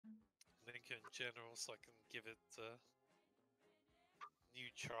general so I can give it new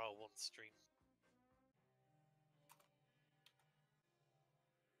trial one stream.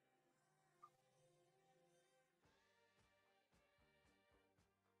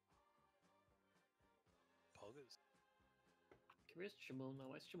 Poggers. Where's Shimona?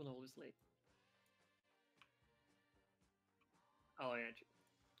 Why is Shimona always late? Oh, yeah.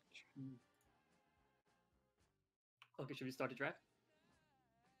 Okay, should we start the draft?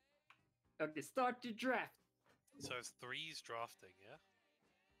 Okay, start the draft! So it's 3's drafting, yeah?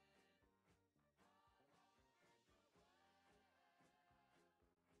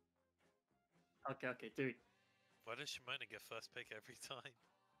 Okay, do it. Why does Shimona get first pick every time?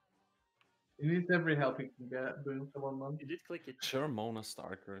 He needs every help he can get. Boom for 1 month. You did click it. Sure, Mona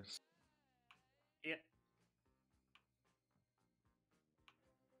Starkers. Yeah.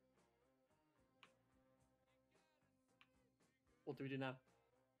 What do we do now?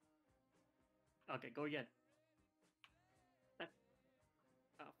 Okay, go again.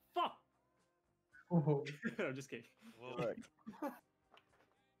 Fuck! Oh, I'm just kidding. Whoa. Right. What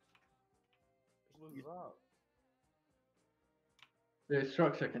was that? the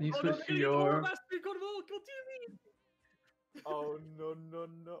structure. Can you Oh, switch no, to your God damn it! Oh no.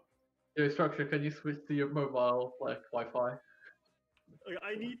 the structure? Can you switch to your mobile like Wi-Fi? Okay,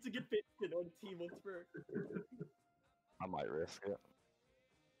 I need to get Bitcoin on Team Montsburg. I might risk it.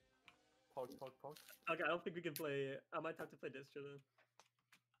 Pog. Okay, I don't think we can play. I might have to play this, then.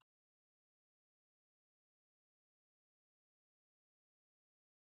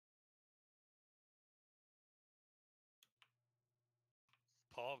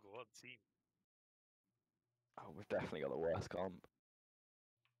 Pog, what team? Oh, we've definitely got the worst comp.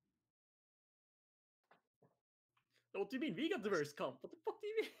 What do you mean? We got the worst comp. What the fuck do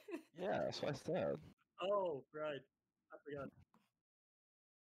you mean? Yeah, that's what I said. Oh, right. I forgot.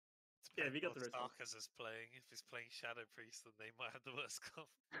 Yeah, we got What the worst comp. Starkers is playing. If he's playing Shadow Priest, then they might have the worst comp.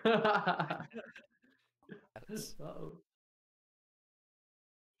 Uh-oh.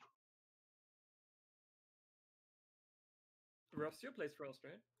 Ross, your place Frost,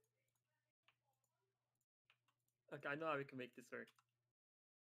 right? Okay, I know how we can make this work.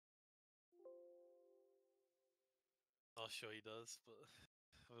 Not sure he does, but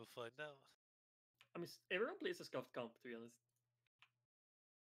we'll find out. I mean, everyone plays a scuffed comp, to be honest.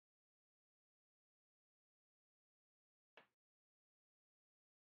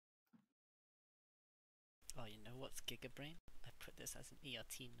 Oh, you know what's Gigabrain? I put this as an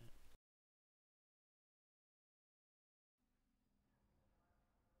ERT note.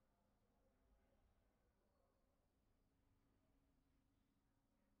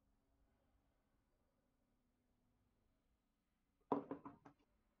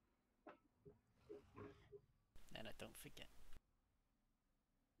 Then I don't forget.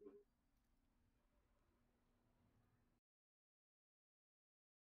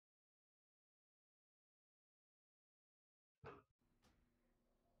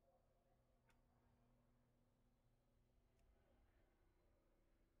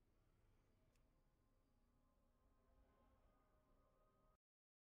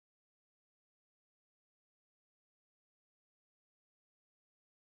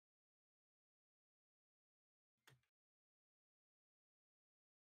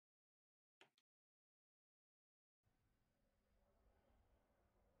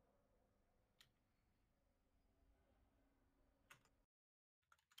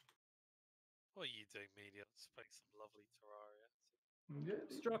 What are you doing, media? Just playing some lovely Terraria. Yeah,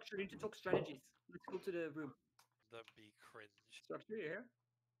 dude. Structure, you need to talk strategies. Let's go to the room. Don't be cringe. Structure, you here?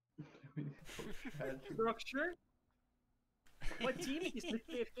 Strategy. Structure? My teammate is with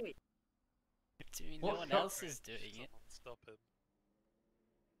KFK. Do you mean What no one structure? else is doing it? Someone stop him.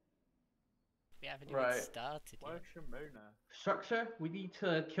 We haven't Right. even started yet. Where's Shimona? Structure. We need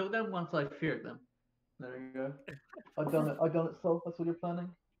to kill them once I feared them. There we go. I've done it. So that's what you're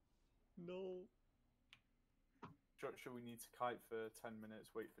planning. No. Structure, we need to kite for 10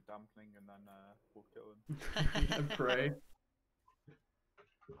 minutes, wait for dampening, and then we'll kill him. And pray.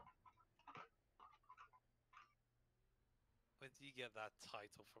 Where do you get that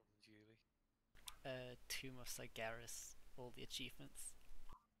title from, Julie? Tomb of Sargeras, all the achievements.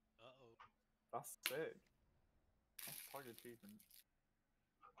 Uh-oh. That's sick. That's quite an achievement.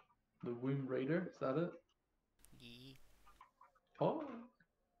 The Womb Raider. Is that it? Yee. Oh.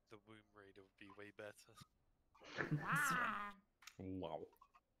 The Womb Raider would be way better. Wow.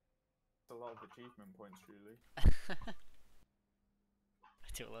 That's a lot of achievement points, Julie. I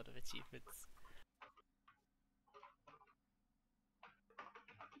do a lot of achievements.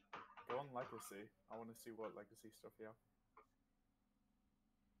 Go on Legacy. I want to see what Legacy stuff you have.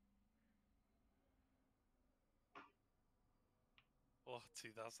 Oh,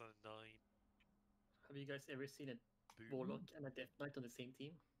 2009. Have you guys ever seen a Boom. Warlock and a Death Knight on the same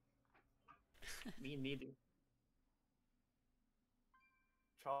team? Me neither.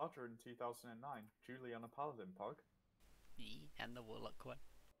 Charger in 2009. Julie on a Paladin Pog. And the Warlock one.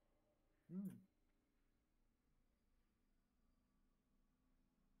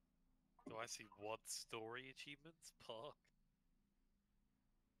 Do I see what story achievements? Park.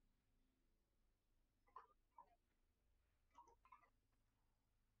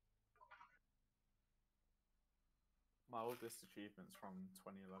 My oldest achievement's from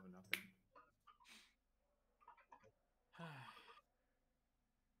 2011, I think.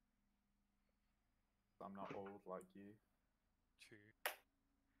 I'm not old like you. True.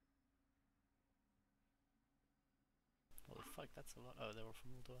 Holy fuck, that's a lot. Oh, they were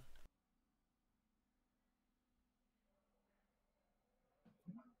from Moldova.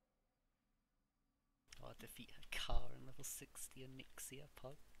 Oh, defeat a car in level 60 and Nixia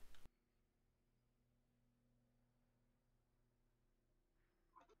pub.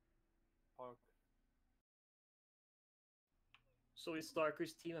 Pog. So is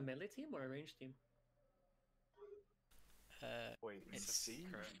Starker's team a melee team or a range team? Wait, It's C?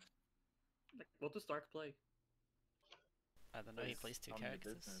 correct. Like, what does Stark play? I don't know, he It's plays two none of your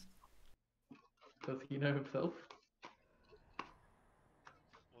characters. business. Does he know himself?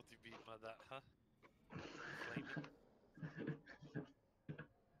 What do you mean by that, huh? Flaming?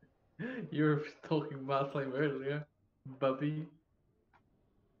 You were talking about flame earlier, Bubby.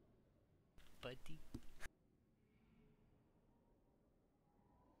 Buddy.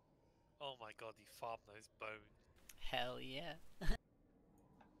 Oh my god, he farmed those bones. Hell yeah.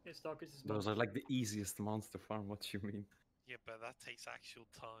 Yeah, Starker's is Those are like the easiest monster farm. What you mean? Yeah, but that takes actual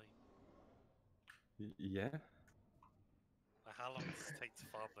time. Yeah, Like, how long does it take to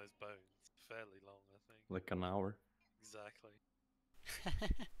farm those bones? Fairly long, I think. like an hour. Exactly.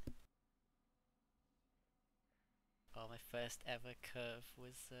 Oh, my first ever curve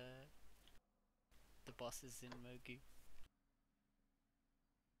was the bosses in Mogu.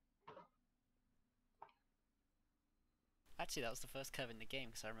 Actually, that was the first curve in the game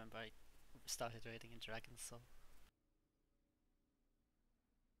because I remember I started raiding in Dragon's Soul.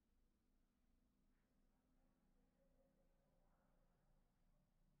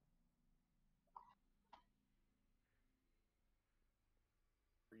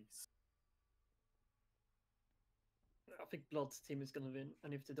 Reese. I think Blood's team is gonna win,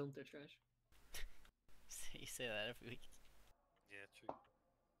 and if they don't, they're trash. You say that every week. Yeah, true.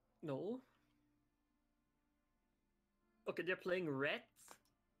 No. Okay, they're playing Ret,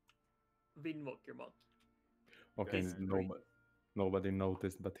 Windwalker mod. Okay, Yeah, nobody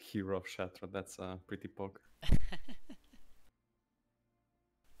noticed, but Hero of Shatra, that's a pretty pog.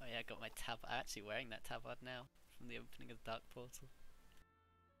 Oh yeah, I got my tab. I'm actually wearing that tabard now from the opening of the Dark Portal.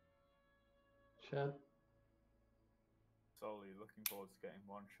 Chad. Solely looking forward to getting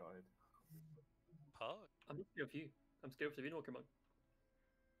one-shotted. Park? I'm not scared of you. I'm scared of the Windwalker mod.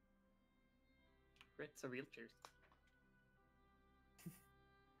 Rets are wheelchairs.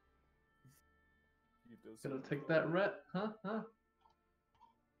 He does. Gonna look take cool. that ret, huh? Huh?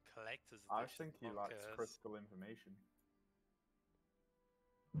 Collector's I edition. think he lacks lockers. critical information.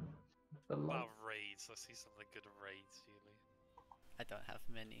 The What love. about raids? I see some of the good raids, Julie. I don't have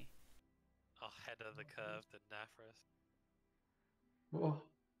many. Ahead of the curve, the Nafras. Whoa.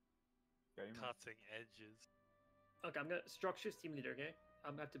 Gamer. Cutting edges. Okay, I'm gonna structure's team leader. Okay,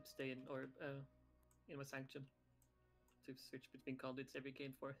 I'm gonna have to stay in in my sanction to switch between conduits every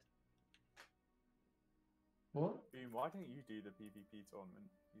game for it. What? Bean, why don't you do the PvP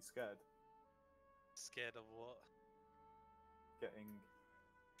tournament? You scared? Scared of what? Getting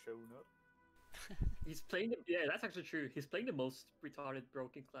shown up? He's playing the that's actually true. He's playing the most retarded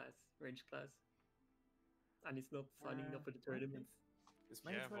broken class, range class, and he's not signing up for the tournaments. It's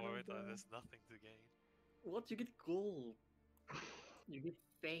Yeah, tournament, Void, there's nothing to gain. What? You get gold. You get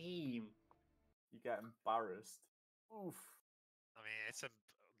fame. You get embarrassed. Oof. I mean,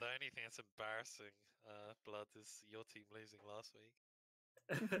 the only thing that's embarrassing, Blood, is your team losing last week.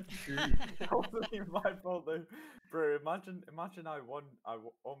 True. That wasn't even my fault though. Bro, imagine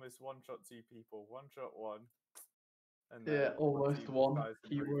almost one-shot two people, one-shot one. And then Yeah, almost team one. decides to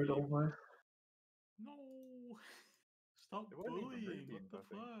Keyword re-team. almost. No! Stop It wasn't even bullying! re-teams, What the I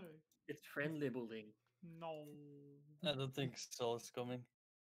think. fuck? It's friendly bullying. No! I don't think Saul's coming.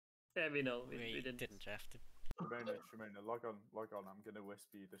 Yeah, we know. We We didn't. didn't draft him. Shimona, log on. I'm gonna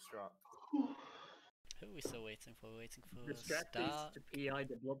whisper you the strat. Who are we still waiting for? We're waiting for The strat is Stark. to PI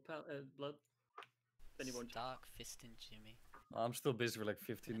the blood. 21. Stark, Fist, and Jimmy. I'm still busy for like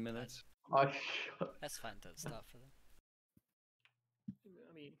 15 minutes. I shut. That's fine, don't start for them.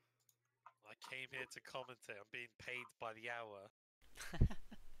 I came here to commentate. I'm being paid by the hour.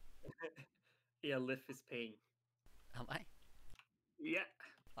 Yeah, Liv is paying. Am I? Yeah.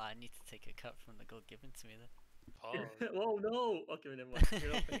 Oh, I need to take a cut from the gold given to me then. Pause. Oh no! Okay, never mind.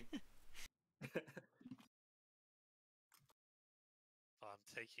 You're not paying. I'm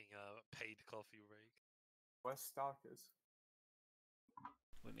taking a paid coffee break. Where's Starkers?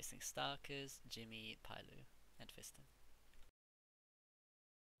 We're missing Starkers, Jimmy, Pailu, and Fiston.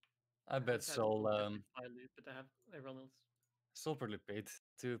 I bet Sol But I have everyone else. Sol probably paid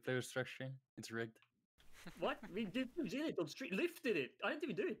to play with structure. It's rigged. What? We did it on street. Lifted it. I didn't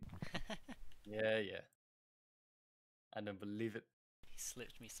even do it. Yeah. I don't believe it. He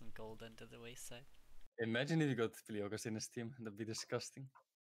slipped me some gold under the wayside. Imagine if you got Filiogas in his team. That'd be disgusting.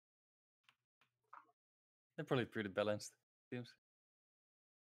 They're probably pretty balanced teams.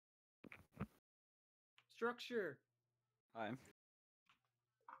 Structure. I'm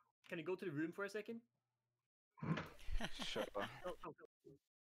Can you go to the room for a second? sure. Go.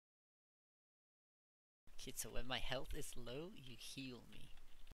 Kid, so when my health is low, you heal me.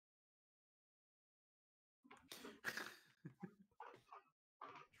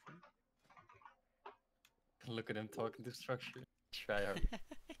 Look at him talking to structure. Try hard.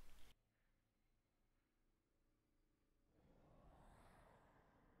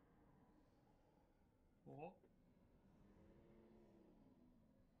 What?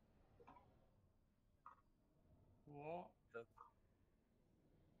 What?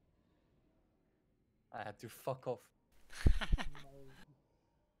 I had to fuck off.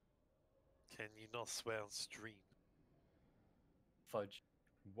 Can you not swear on stream? Fudge.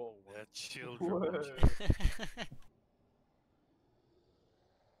 Whoa. They're children. Whoa. watching.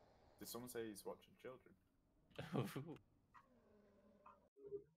 Did someone say he's watching children?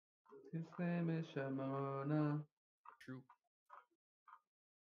 His name is Shamona. True.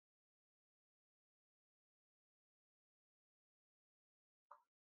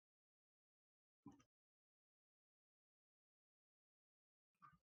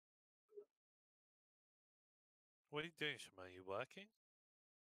 What are you doing, Shema? Are you working?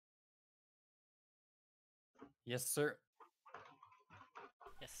 Yes, sir.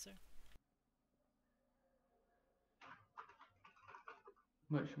 Yes, sir.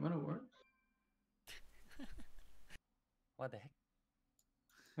 Wait, Shimona works? What the heck?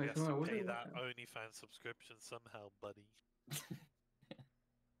 You Wait, have to Shimona, what pay do you that work? OnlyFans subscription somehow, buddy.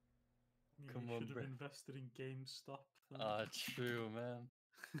 You Come on, should have bro. invested in GameStop. then. Ah, true, man.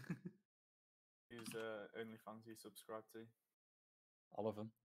 Who's OnlyFans you subscribe to? All of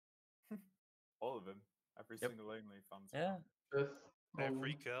them. All of them. Every Yep. single OnlyFans. Yeah. Just all of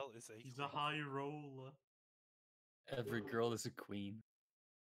Every them. girl is a He's queen. a high roller. Every girl is a queen.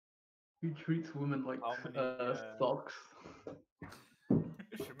 He treats women like How many, stocks.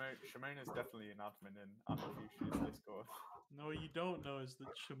 Shimona's definitely an admin in Unofficious Discord. No, what you don't know is that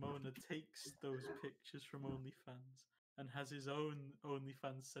Shimona takes those pictures from OnlyFans and has his own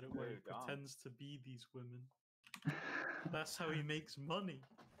OnlyFans set up where he Oh, damn. pretends to be these women. That's how he makes money.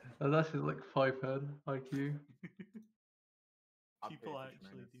 That's actually like 5 head IQ. I'd People pay for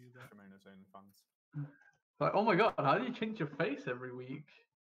actually do that. Shimona's OnlyFans. Like, oh my god, how do you change your face every week?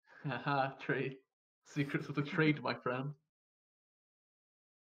 Haha, trade. Secrets of the trade, my friend.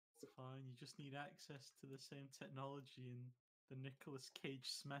 It's fine. You just need access to the same technology in the Nicolas Cage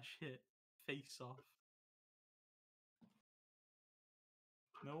smash hit Face Off.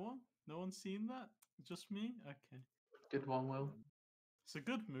 No one? No one's seen that? Just me? Okay. Good one, Will. It's a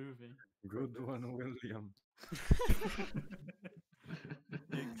good movie. Good one, William.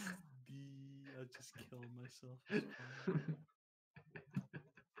 I just killed myself. It's fine.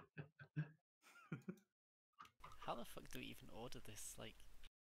 How the fuck do we even order this? Like,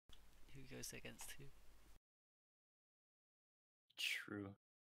 who goes against who? True.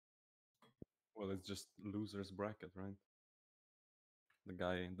 Well, it's just loser's bracket, right?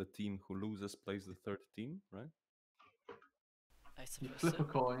 The team who loses plays the third team, right? I You suppose flip a so.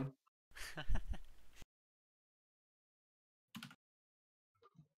 coin.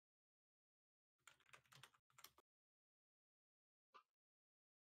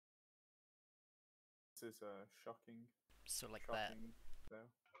 This is shocking. So like that. Shocking, though.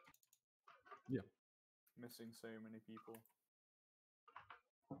 Yeah. Missing so many people.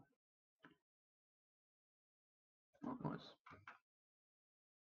 Oh, nice.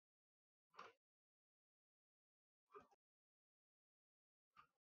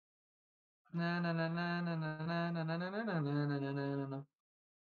 Na na na na na na na na na na na na na na na na.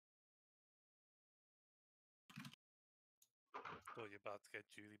 Thought you're about to get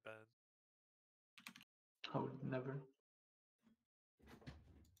Julie banned. I would never.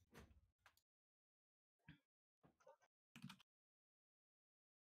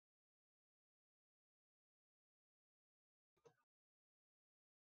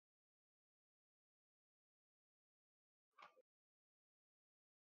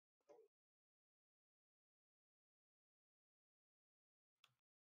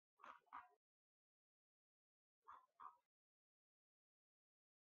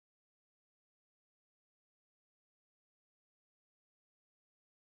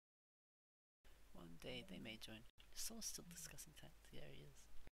 They may join. Soul's still discussing tech. There he is.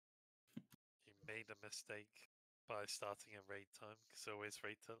 You made a mistake by starting at raid time, because always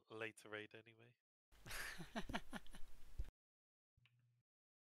late to raid anyway.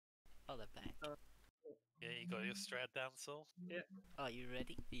 Oh, they're back. Yeah, you got your strat down, Soul? Yeah. Are you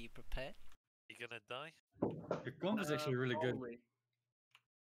ready? Are you prepared? You gonna die? Your comp is actually really good. Probably.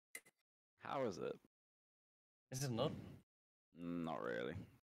 How is it? Is it not? Not really.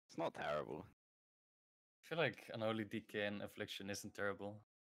 It's not terrible. I feel like Unholy DK and Affliction isn't terrible.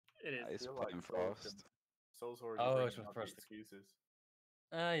 It is. It's feel like plain Soul's frost. Soul's already Oh, bringing it's with up the Frost. excuses.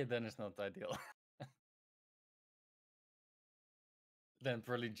 Yeah, then it's not ideal. Then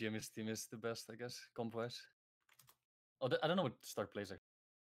probably Jimmy's team is the best, I guess, comp-wise. Oh, I don't know what Stark plays.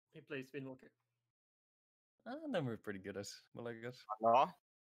 He plays Windwalker. Then we're pretty good as well, I guess. Hello?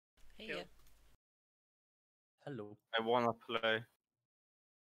 Hey, Yo. yeah. Hello. I wanna play.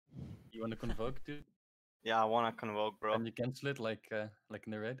 You want to convoke, dude? Yeah, I wanna convoke, bro. And you cancel it like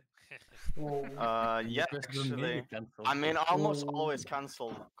in the raid? Oh. Yeah, You press it on me, you actually. cancel. I mean, I almost Oh. always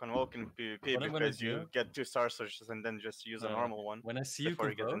cancel convoke in PvP What I'm gonna because you do- get 2 star searches and then just use a No, normal one When I see you before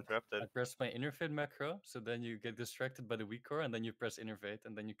you get convoke, interrupted. I press my innervate macro, so then you get distracted by the weak core, and then you press innervate,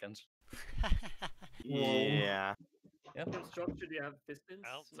 and then you cancel. Yeah, Yep. What structure do you have Pistons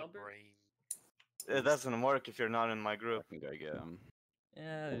Out the number? brain. it doesn't work if you're not in my I group. can go get him.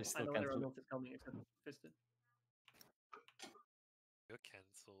 Yeah, you I still know cancel everyone it. else is coming except Piston. You're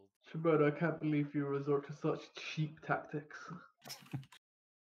cancelled. Shibata, I can't believe you resort to such cheap tactics.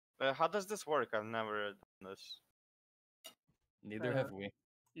 How does this work? I've never done this. Neither have Uh, we.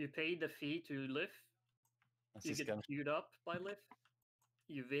 You pay the fee to live. That's You just get cancel. queued up by live.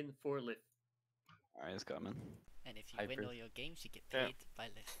 You win for live. Alright, it's coming. And if you win Hyper. all your games, you get Yeah. paid by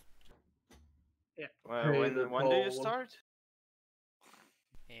lift. Well, Hey, the when do you tall one. start?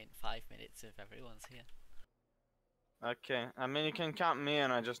 In 5 minutes if everyone's here. Okay, I mean you can count me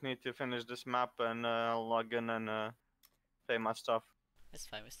in. I just need to finish this map and log in and pay my stuff. It's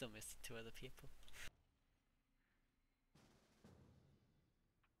fine, we're still missing 2 other people.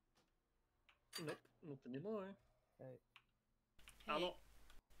 Nope, not anymore. Hey, Hello.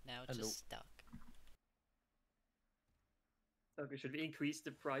 now Hello. just stuck. Okay, should we increase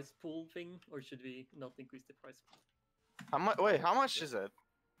the price pool thing, or should we not increase the price pool? How much? Wait, how much is it?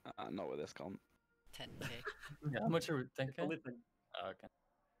 Not with this comp. 10k. Yeah, how much are we? 10k? Only 10. Oh, okay.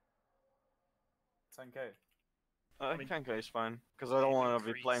 10k. I mean- 10k is fine because I don't want to be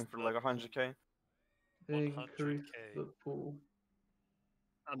Increase playing for the like pool. 100k. Increase 100K. the pool.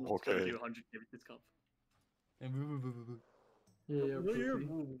 I'm not gonna Okay. do 100k with this comp. Yeah, No, you're pussy.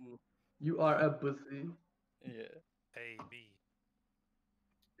 boo. You are a pussy. Yeah. Pay me.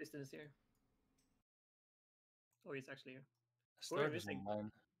 Piston is here. Oh, he's actually here. Stark is missing.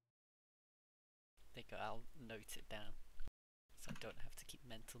 online. Think I'll note it down. So I don't have to keep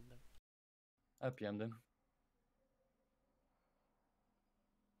mental note. I PM'd him.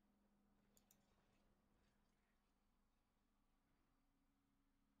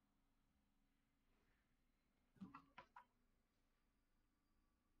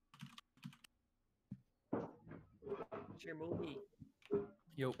 Chermogi.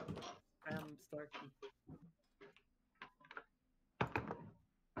 Yo. Starkey.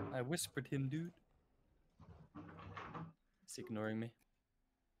 I whispered him, dude. He's ignoring me.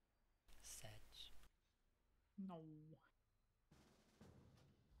 Sedge. No.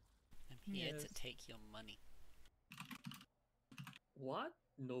 I'm here Yes. to take your money. What?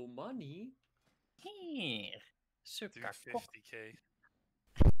 No money? Here. Do Suka. 50k.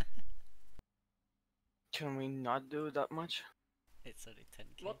 Can we not do that much? It's only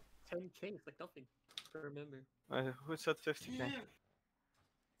 10k. What? 10k? It's like nothing. I remember. Who said 50k?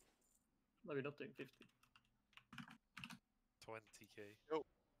 No, we're not doing 50. 20k.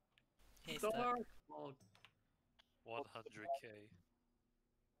 Hey, Stark. Dark fog. 100k.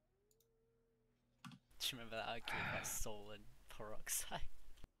 Do you remember that argument about Soul and Peroxide?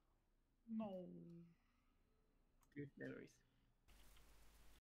 No. Good memories.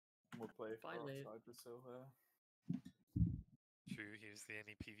 We'll play Finally. outside with Sil here. True, he was the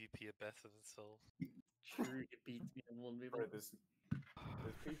only PvPer better than Soul. True, you beat me in 1v1. Bro, this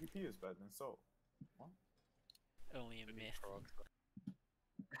PvP is better than Soul. Only a Only myth. Peroxide.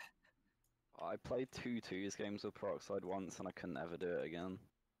 I played 2-2s games with Peroxide once and I couldn't ever do it again.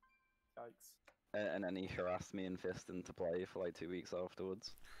 Yikes. And then he harassed me and Fiston to play for like 2 weeks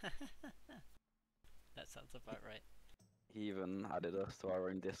afterwards. That sounds about right. He even added us to our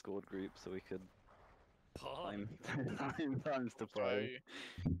own Discord group so we could Oh, times to play.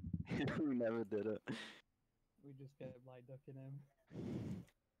 We never did it. We just get my duck in him.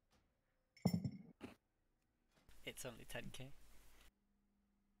 It's only 10k.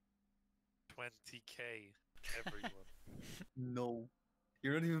 20k, everyone. No.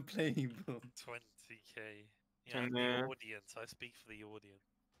 You're not even playing, bro. 20k. Yeah, Can I'm the you- audience. I speak for the audience.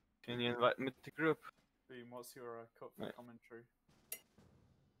 Can you invite me to the group? Beam, what's your cut for Right. commentary?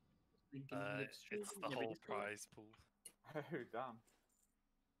 Thinking live stream, It's the maybe whole Discord? prize pool. Oh, damn.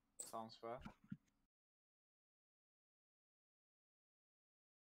 Sounds fair.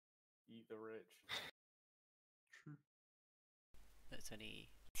 Eat the rich. True. It's only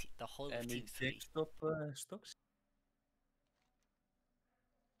the whole of Any Team 3. GameStop stocks?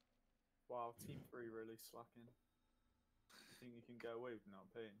 Wow, Team 3 really slacking. You think you can get away with not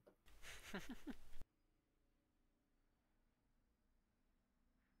paying?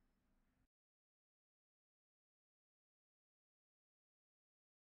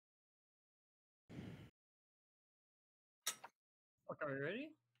 Okay, are you ready?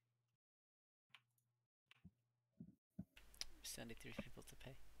 There's only 3 people to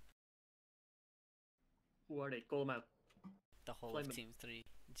pay. Who are they? Call them out. The whole Flame of 'em. Team 3.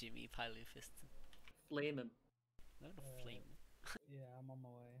 Jimmy, Piley, Fiston. Flame him. No, not flame. Yeah, I'm on my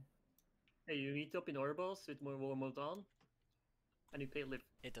way. Hey, you meet up in Orbos with more warm mode on, and you pay live.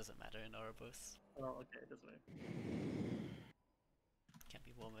 It doesn't matter in Ouroboros. Oh, okay, it doesn't matter. Can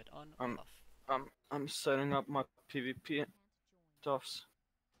be warmed on or Um, off. I'm setting up my PvP stuffs.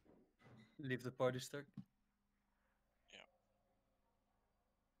 Leave the party start.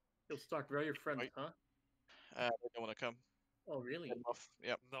 You'll start where your friend, Right. huh? They don't want to come. Oh, really? Head off.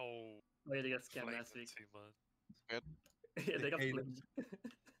 Yep. No. Oh, yeah, they got scammed Flame last them week. too much. Good. Yeah, they got hate flamed.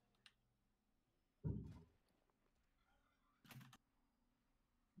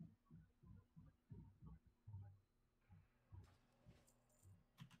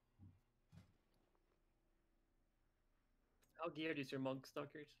 How geared is your monk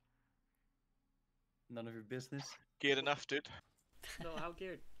stalkers? None of your business. Geared enough, dude. No, how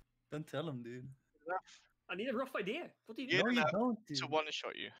geared? Don't tell him, dude. I need a rough idea. What do you Geared No, you enough don't, to dude.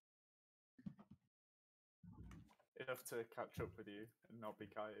 one-shot you. Enough to catch up with you and not be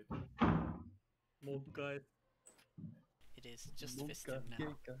kited. Monk guy. It is just Monka, Fiston now.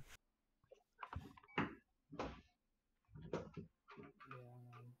 Keka. Yeah,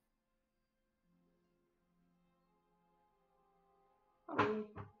 man.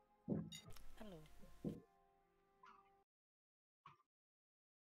 Hello.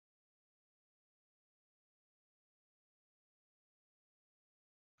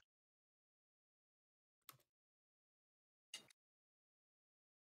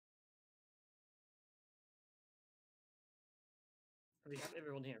 We have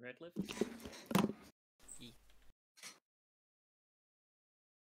everyone here, right, Liv?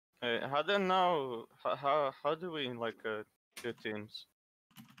 Hey, how do now? How do we like do teams?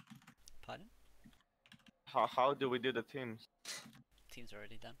 Pardon? How do we do the teams? Team's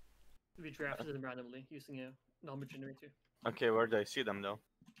already done. We drafted them randomly using a number generator. Okay, where do I see them though?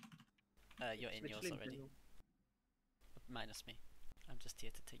 You're in Switch yours link already. window. Minus me. I'm just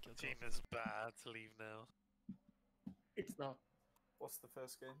here to take your Team goal. is bad to leave now. It's not. What's the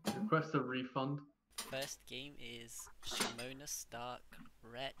first game? Request a refund. First game is Shimona Stark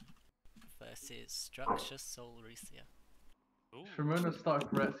Ret versus Structure Soul Recia. Ooh. Shimona Stark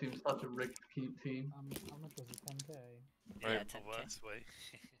Ret seems such a rigged team. How much was it? 10k? Yeah, The 10k. worst way.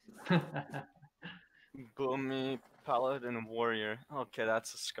 Boomy, Paladin, Warrior. Okay,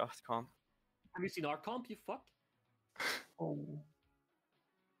 that's a scuffed comp. Have you seen our comp, you fuck? Oh.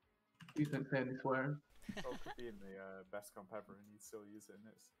 He's been saying he's swearing. Soul could be in the best comp ever and he'd still use it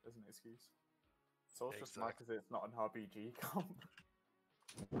as an excuse. Soul's just mad because it's not an RPG comp.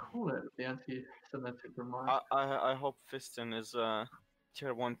 Call it the anti-Semitic remark. I hope Fiston is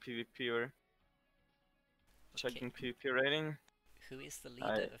tier 1 PvPer. Checking PvP rating. Who is the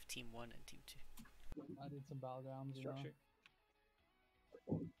leader of Team 1 and Team 2? I did some battlegrounds, you know.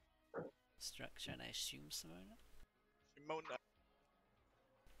 Structure, and I assume Simona? Simona.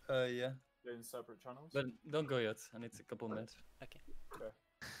 Yeah. They're in separate channels? But don't go yet. I need a couple minutes. Okay. Okay.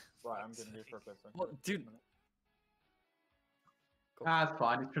 Right, I'm gonna move for a bit then. What, dude? Ah, it's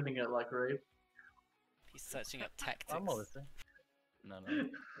fine. He's turning it like raid. He's searching up tactics. I'm always there. No, no.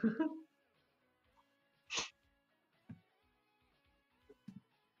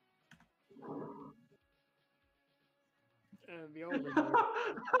 We all know.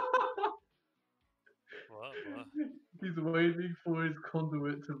 What? He's waiting for his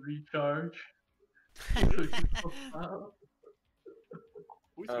conduit to recharge. So he can pop out.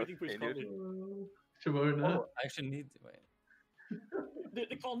 Who's waiting for his hey, dude. conduit? Shimona. Oh, I actually need. Wait.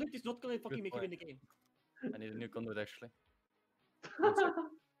 The conduit is not gonna fucking Good make you point. win the game. I need a new conduit actually.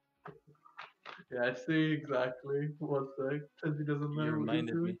 Yeah, I see exactly. One sec. Says he doesn't know You what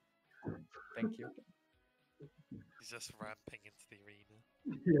he's reminded doing. me. Thank you. He's just ramping into the arena.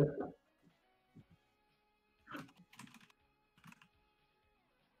 Yeah.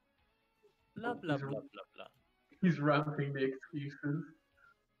 Blah blah blah blah blah. He's ramping the excuses.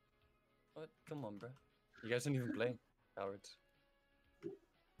 What? Come on, bro. You guys don't even play. Cowards.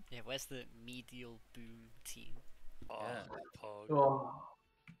 Yeah, where's the medial boom team? Oh, Yeah. Pog. Oh,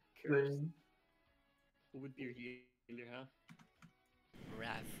 dang. Who would be your healer, huh?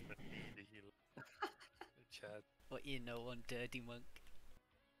 Rav. The healer. Chad. What you know on Dirty Monk?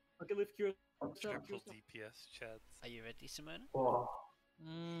 Okay, lift your Triple DPS, Chad. Are you ready, Simona? Oh.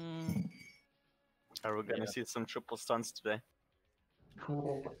 Are we gonna Yeah. see some triple stunts today?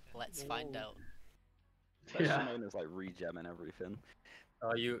 Oh. Let's find out. That Yeah. Shimon is like regen and everything.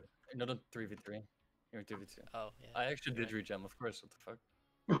 Oh, you not on 3v3. You're 2v2. Oh, yeah. I actually did regen, of course. What the fuck?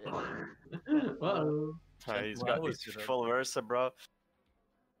 Uh-oh. He's Well, got I was his good at full Versa, bro.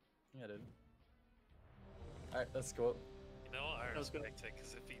 Yeah, dude. Alright, let's go. You know what? I Let's go. respect it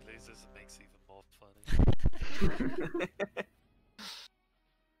because if he loses, it makes it even more funny.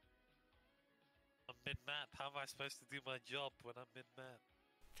 I'm mid map. How am I supposed to do my job when I'm mid map?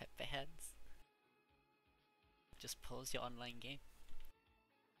 Pepelands. Just pause your online game.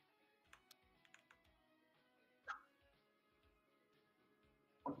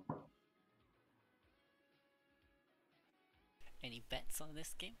 Any bets on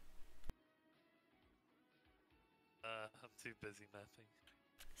this game? I'm too busy mapping.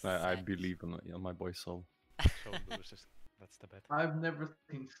 I Sad. believe on my boy Soul. So loses. That's the bet. I've never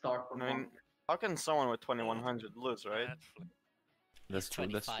seen Star I mean, how can someone with 2100 lose, right? That's true,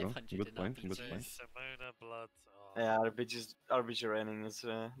 that's true. 2500 Good in point, good RPGs. point. Simona Blood. Oh, Yeah, RBG rating is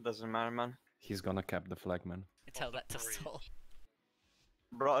doesn't matter, man. He's gonna cap the flag, man. You tell that to Soul.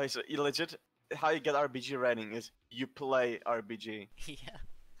 Bro, it's legit. How you get RBG rating is you play RBG. Yeah.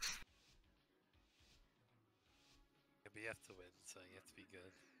 but you have to win, so you have to be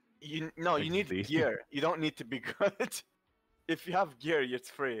good. You need Technically. gear. You don't need to be good. If you have gear, it's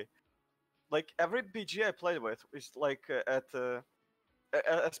free. Like every BG I played with is like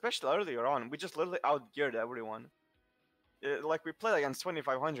especially earlier on, we just literally outgeared everyone. Like we played against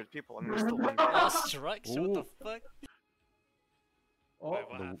 2,500 people and we still won. Oh, strikes, what the Ooh. fuck? Oh, Wait,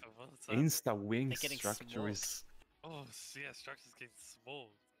 what the happened? What's happened? Insta wing They're getting structure smoked. is. Oh, yeah, Structure's getting small.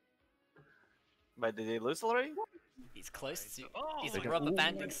 But did they lose already? He's close to. Oh, He's They got- rubber Ooh.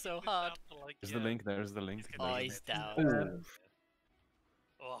 banding so hard. There's the link, there's the link. Oh, there's he's the- down. Ooh.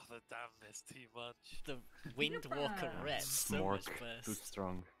 Oh, the damn is too much. The Windwalker Red, so much Smork, too burst.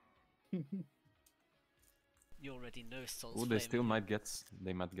 strong. You already know Soul's Oh, they flaming still you. might get.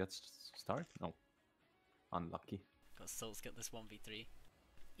 They might get start. No, unlucky. Cause Soul's got this 1v3.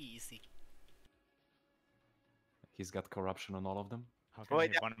 Easy. He's got corruption on all of them. How can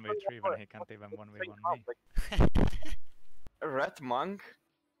Wait, he 1v3 when he can't even 1v1 me? A red monk?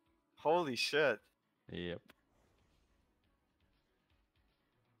 Holy shit. Yep.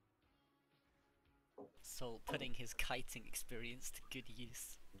 Soul putting his kiting experience to good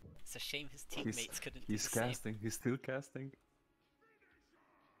use. It's a shame his teammates couldn't do He's the same. casting. He's still casting.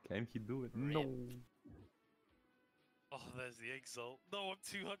 Can he do it? No. Oh, there's the exalt. No, I'm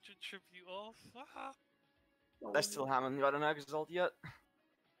 200 tribute off. Ah. I still haven't got an exalt yet.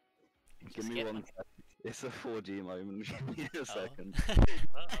 Give me one second. It's a 4G moment. Give me a second.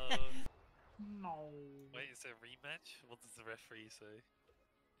 Uh-oh. No. Wait, is it a rematch? What does the referee say?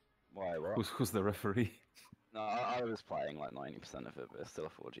 Why, what? Who's the referee? No, I was playing like 90% of it, but it's still a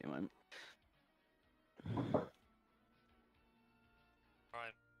 4G moment.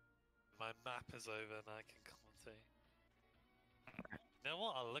 Right. My map is over and I can commentate. You know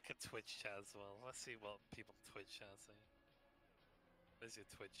what? I'll look at Twitch chat as well. Let's see what people on Twitch chat say. Where's your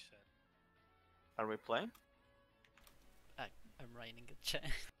Twitch chat? Are we playing? I'm writing a chat.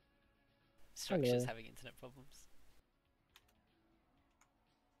 Structure's Hello. having internet problems.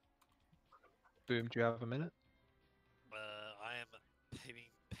 Boom, do you have a minute? I am being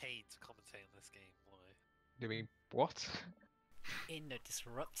paid to commentate on this game. Why? Doing what? In no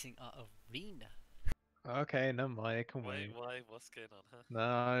disrupting our arena. Okay, never mind, it can Wait, wait. why? What's going on, huh?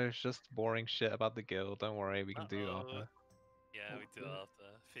 No, it's just boring shit about the guild. Don't worry, we can do it Uh-oh. after. Yeah, we do after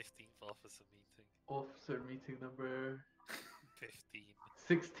 15th officer meeting. Officer meeting number 15.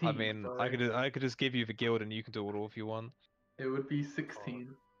 16. I mean, sorry. I could just give you the guild and you can do it all if you want. It would be 16.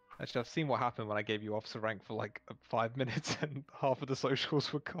 Actually, I've seen what happened when I gave you officer rank for like 5 minutes and half of the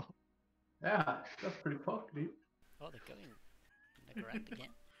socials were gone. Yeah, that's pretty fucked, dude. Oh, they're going around again.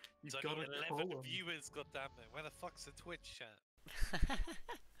 There's You've only got a 11 column. viewers, goddammit. Where the fuck's the Twitch chat?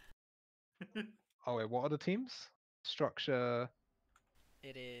 Oh wait, what are the teams? Structure.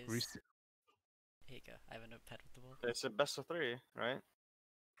 It is. Rus- Here you go. I have a notepad with the ball. It's a best of 3, right?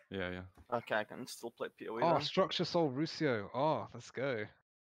 Yeah, yeah. Okay, I can still play PoE Oh, then. Structure Soul Rusio. Oh, let's go.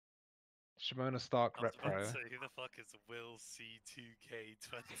 Shimona Stark I was about Repro. to say, who the fuck is Will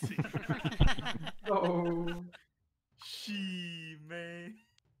C2K20? Oh. She man.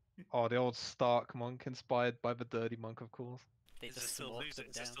 Oh, the old Stark monk inspired by the Dirty Monk, of course. They Is just this still smoked loser? them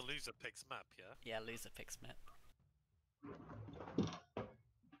Is down. this the loser picks map? Yeah. Yeah, loser picks map.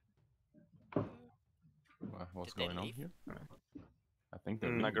 What's Did they going on leave? here? I think they're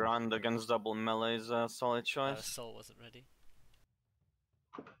leaving. Nagrand against double melee is a solid choice. Soul wasn't ready.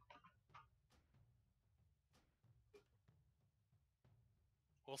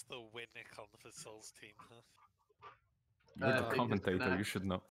 What's the win icon for Soul's team? Huh? You're the they commentator, you disconnect. should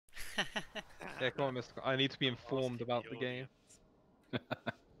know. Yeah, come on, Mr. I need to be informed about the game. It's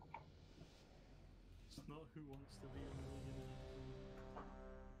not who wants to be a millionaire.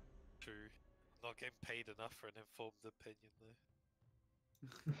 True. Not getting paid enough for an informed opinion though.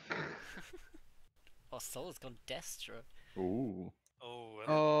 Oh, Soul's gone Destro. Ooh. Oh.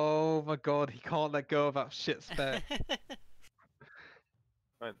 Oh my god, he can't let go of that shit spec.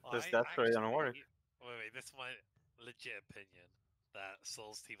 Wait, does that gonna work? Wait, this is my legit opinion that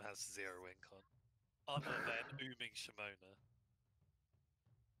Soul's team has 0 win con. Other than ooming Shimona.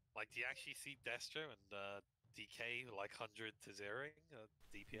 Like, do you actually see Destro and DK like 100 to 0ing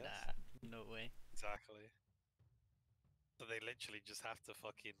DPS? Nah, no way. Exactly. So they literally just have to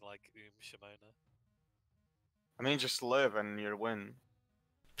fucking like Shimona. I mean, just live and you win.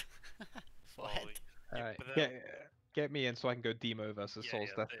 What? Alright, but then- get me in so I can go Demo versus Soul's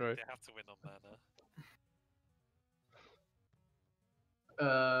they Destro. have to win on mana.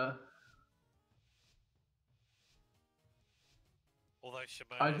 Although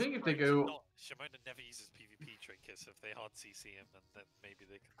Shimona, I think if they go, Shimona never uses PvP trinkets. If they hard CC him, then maybe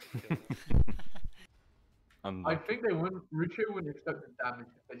they can kill him. I think they wouldn't. Rusio wouldn't accept the damage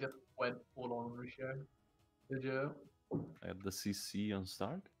if they just went full on Rusio. Did you? I had the CC on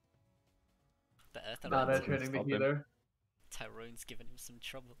Stark. Better. Nah, they're Tyrone's, training the Stop him. healer. Tyrone's giving him some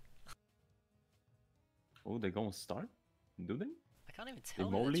trouble. Oh, they go on Stark? Do they? I can't even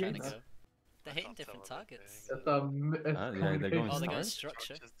tell where they're trying to Emoliate? go. They're hitting different targets. It's yeah, they're going Oh, they're going Stark?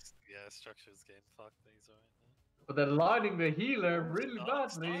 structure. Yeah, structure's getting fucked these right now. But they're lining the healer really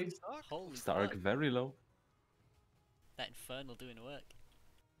badly. Holy Stark fuck. very low. That Infernal doing work.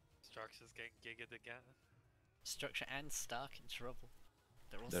 Structure's getting gigged again. Structure and Stark in trouble.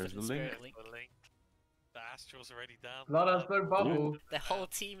 They're all There's still the in link. Spirit Link. The link. The Astral's already down. Blood has no bubble. Their whole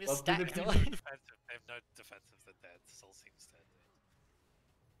team is Let's do the stacked team. on. They have no defensives, they're dead. Soul seems dead.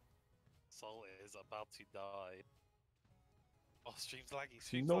 Soul is about to die. Oh, stream's laggy.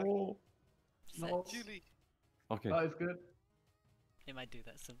 Stream's laggy. No. No. Julie. Okay. That is good. It might do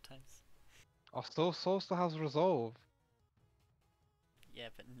that sometimes. Oh, Soul still has Resolve. Yeah,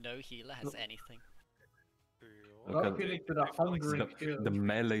 but no healer has anything. Look Not at feeling to the hungry the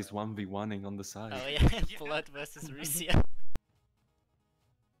melee's 1v1ing on the side. Oh yeah, Blood versus Rusio.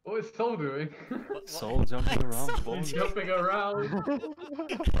 What is Soul doing? Soul jumping around. Soul balls. Jumping around.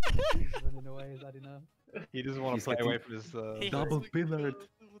 He's running away, is that enough? He doesn't want He's to play away getting from his. He- Double pillared.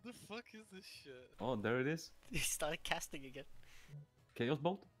 What the fuck is this shit? Oh, there it is. He started casting again. Chaos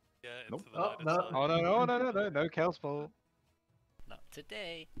Bolt? Yeah, Nope. into the Oh, line of no. sight. Oh no, Chaos Bolt. Not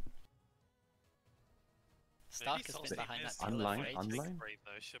today. Maybe Stark has Soul's been team behind that is pillar Online, for ages. online. great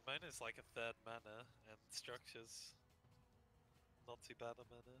though. Shimona's like a third mana, and Structure's not too bad a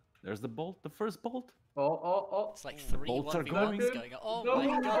mana. There's the bolt, the first bolt. Oh. It's like 3 Bolts are 1v1s going. going on. Oh No,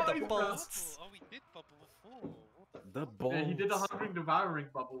 my god, the no, bolts! Oh, we did bubble before. What The bolt. Yeah, he did a hungering devouring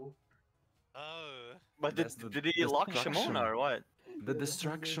bubble. Oh. But That's the did he lock destruction. Shimona or what? The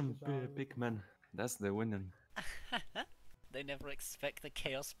distraction Pigman. That's the winner. They never expect the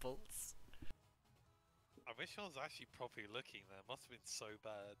Chaos Bolts. I wish I was actually properly looking there. Must have been so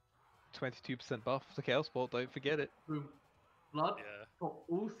bad. 22% buff to Chaos Bolt. Don't forget it. Boom. Blood Yeah. got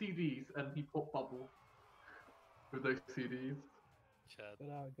all CDs and he put bubble with those CDs. Chad.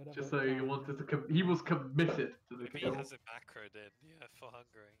 Good Just so he wanted to. He was committed to the Maybe he kill. has it macroed in, yeah, for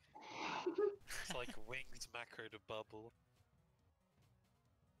hungering. It's like wings macroed a bubble.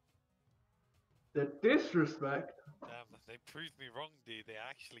 The disrespect. Damn, they proved me wrong, dude. They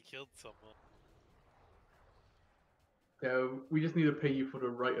actually killed someone. Yeah, we just need to pay you for the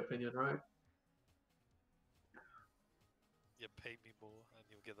right opinion, right? You pay me more and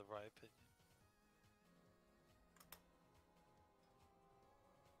you'll get the right opinion.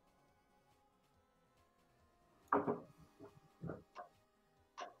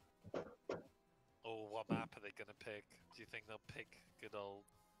 what map are they gonna pick? Do you think they'll pick good old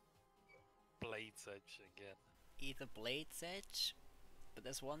Blade's Edge again? Either Blade's Edge, but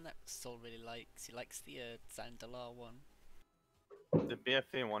there's one that Sol really likes. He likes the Zandalar one. The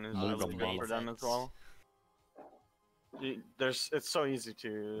BFA one is Oh, that's really good for them as well. It's so easy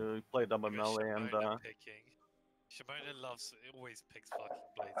to play double melee and Picking. Shimona always picks fucking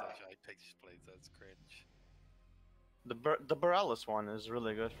Blade's Edge. I pick Blade's Edge, cringe. the Borealis one is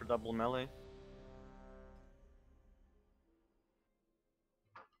really good for double melee.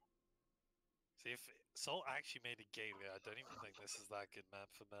 See, if Sol actually made a gateway, I don't even think this is that good map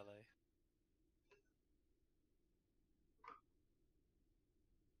for melee.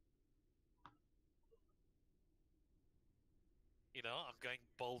 You know, I'm going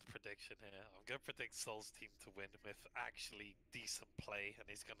bold prediction here. I'm going to predict Sol's team to win with actually decent play, and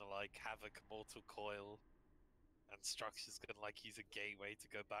he's going to like Havoc, Mortal Coil, and Structure's going to like use a gateway to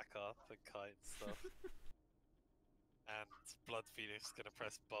go back up and kite and stuff. And Blood Phoenix is going to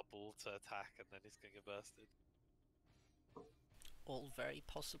press bubble to attack, and then he's going to get bursted. All very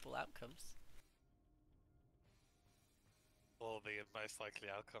possible outcomes. Or the most likely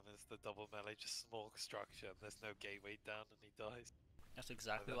outcome is the double melee, just small structure, and there's no gateway down, and he dies. That's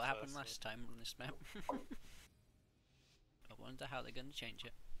exactly what happened last time on this map. I wonder how they're going to change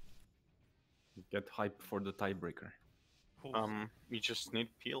it. Get hype for the tiebreaker. You just need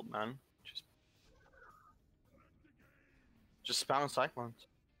peel, man. Just spam cyclones.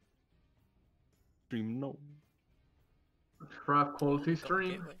 Stream no. Crap quality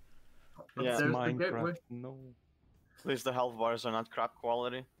stream. Yeah, There's the Minecraft gateway. no. At least the health bars are not crap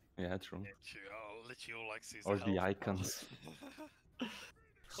quality. Yeah, true. Literally all like sees Or the the health. icons.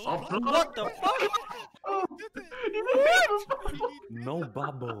 What the fuck? No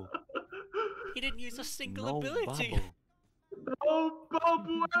bubble. He didn't use a single No ability. bubble. Oh,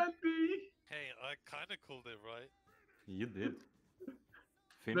 bubble Andy! Hey, I kind of called it right. You did. No,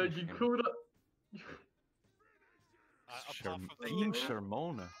 Finish you him. called it. Apart from they Team didn't-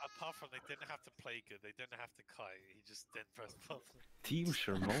 Shermona. Apart from they didn't have to play good, they didn't have to kite, he just didn't press bubble. Team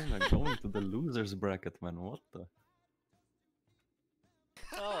Shermona going to the losers bracket, man. What the?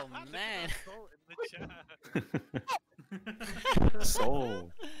 Oh man. So,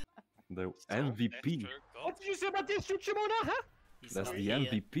 the MVP. What did you say about this, Shimona, huh? That's the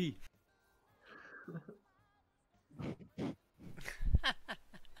MVP.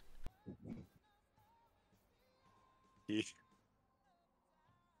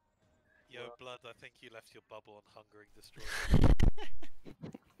 Yo, Blood, I think you left your bubble on Hungering Destroyer.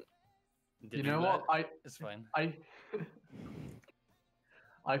 You know what? It's fine. I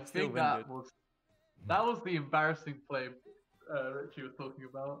Still think win, that dude. was the embarrassing play Richie was talking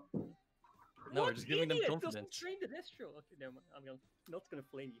about. No, we're just giving them confidence. Train the Destro. Okay, never mind. I'm not gonna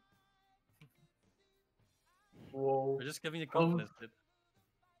flame you. Whoa. We're just giving you confidence, dude.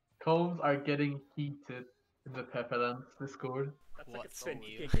 Combs are getting heated in the Pepelands Discord. That's What's like a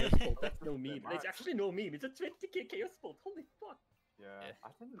new? 20k chaos bolt. That's no meme. It's actually no meme. It's a 20k chaos bolt. Holy fuck. Yeah,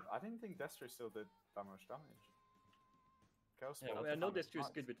 I didn't think Destro still did that much damage. Chaos Yeah, Bolt I know damage, Destru's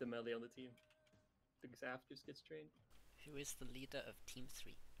nice. good with the melee on the team. Because Afters gets trained. Who is the leader of Team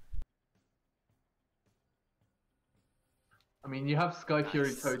 3? I mean, you have Sky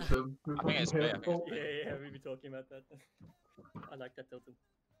Fury Totem. I think it's me, I think it's Yeah, we've been talking about that. I like that totem.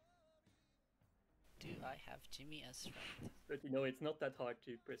 Do I have Jimmy as friend? But you know, it's not that hard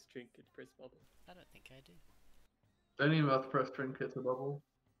to press trinket, press bubble. I don't think I do. Don't even have to press trinket to bubble.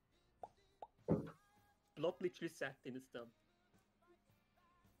 Block literally sat in his stun.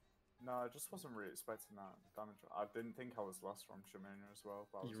 No, I just wasn't really expecting that damage. I didn't think I was lost from Shimona as well.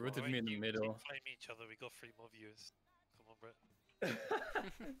 But I You was rooted wrong. me in the middle. Flame each other, we got 3 more viewers. Come on, Brett.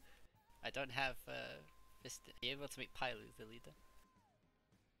 I don't have Fist. Are you able to make Pylo the leader?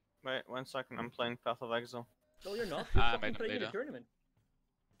 Wait, 1 second. I'm playing Path of Exile. No, you're not. Ah, You're fucking made him playing in a leader. tournament.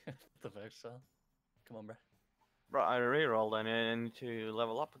 The Vexel. Come on, bro. Bro, I rerolled and I need to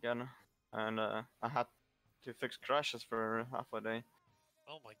level up again, and I had to fix crashes for half a day.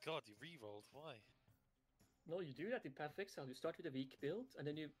 Oh my god, you re-rolled, why? No, you do that in Path of Exile. You start with a weak build, and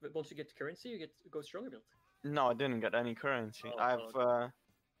then once you get currency, you go stronger build. No, I didn't get any currency. Oh,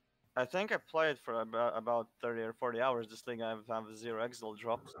 I think I played for about 30 or 40 hours this league. I have 0 exile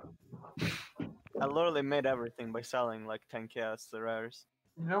drops. I literally made everything by selling like 10k as the rares.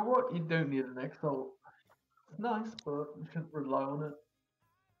 You know what? You don't need an Exalt. It's nice, but you shouldn't rely on it.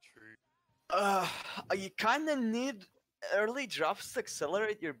 You kind of need early drops to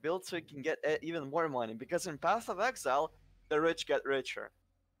accelerate your build so you can get even more money. Because in Path of Exile, the rich get richer.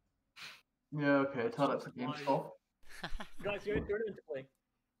 Yeah, okay, tell that to GameStop. Guys, you're in tournament to play.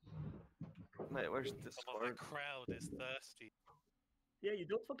 Wait, where's Some of the Discord? crowd is thirsty. Yeah, you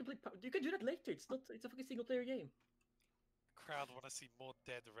don't fucking play. You can do that later. It's not. It's a fucking single player game. Crowd want to see more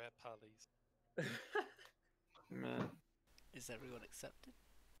dead red pallies. Man, Is everyone accepted?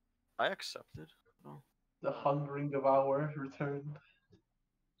 I accepted. Oh. The hungering devour returned.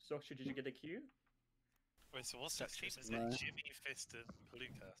 Structure, did you get a queue? Wait, so what's this team? Is No. it Jimmy, Fiston,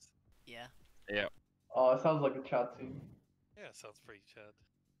 Lucas? Yeah. Yeah. Oh, it sounds like a chat team. Yeah, sounds pretty chad.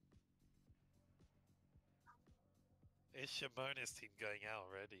 Is Shimona's team going out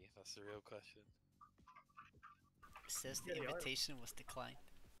already? That's the real question. It says Yeah, the they are. invitation was declined.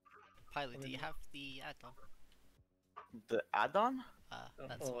 Pilot, do you have the add-on? The add-on?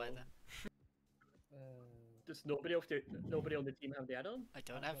 That's why Uh-oh. then. Does nobody on the team have the add-on? I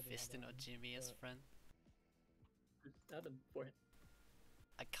don't have Fiston or Jimmy as friend. Just add them for it.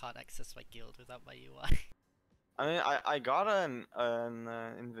 I can't access my guild without my UI. I mean, I got an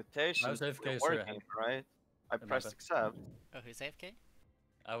invitation was to AFK, the sorry, war I game, right? I my pressed bad. accept. Oh, who's AFK?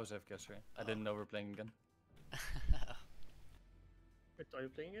 I was AFK, sorry. I didn't know we were playing again. Wait, are you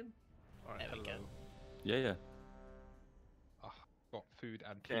playing again? Alright, There we go. hello. Yeah. Ah, got food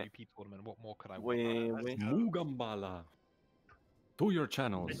and Okay. PvP tournament. What more could I want? We Mugambala. To your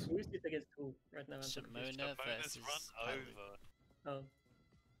channels. Wait, who is it against who right now? I'm so confused. Shimona Shimona's versus run Pilot. over. Oh,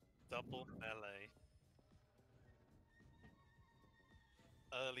 Double melee.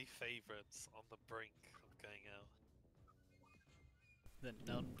 Early favourites on the brink of going out.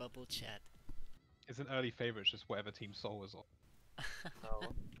 The non-bubble chat. It's an early favourite, it's just whatever team Soul is on. No,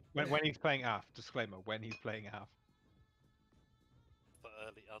 When he's playing AF, disclaimer, when he's playing AF. the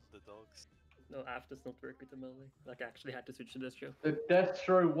early underdogs. no, AF does not work with the melee. Like, I actually had to switch to Destro. The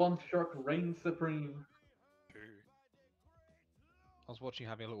Destro one shot reigns supreme. Who? I was watching you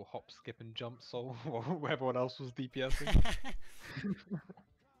having a little hop, skip, and jump Soul while everyone else was DPSing.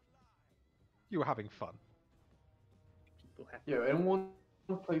 You were having fun. People have. Yeah, anyone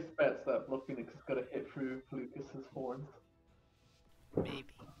place bets that Blood Phoenix is gonna hit through Lucas's horns? Maybe.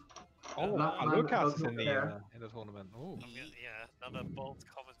 Oh, That man Lucas does is not in the care. tournament. Ooh. Yeah, another bold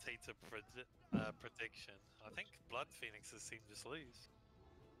commentator prediction. I think Blood Phoenix's team just lose.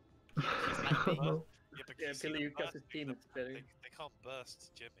 Yeah, but Yeah, you see Billy them Lucas's bursting team them- is better. They can't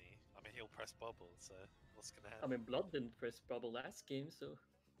burst Jimmy. I mean, he'll press bubble, so what's gonna I happen? mean, Blood didn't press bubble last game, so.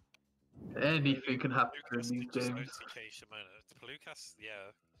 Anything can happen in Lucas these could just games. OTK Shimona. Lucas,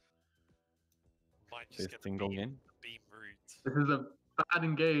 yeah, might just get the Fisting going in. beam route. This is a bad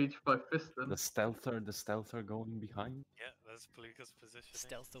engage by Fiston. The stealther going behind. Yeah, there's Lucas positioning.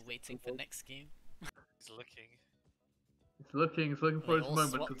 Stealth are waiting for next game. He's looking. He's looking for They his all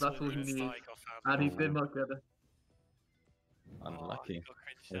moment swap because that's to what he him. needs. Like off And he hand. did not get it. Unlucky. Got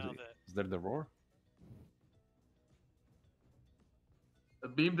cringed out of it. Is there the roar? The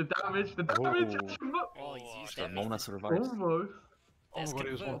beam, the damage, the damage! Oh, he's used Shimona everything. survives. Almost. There's Oh my god,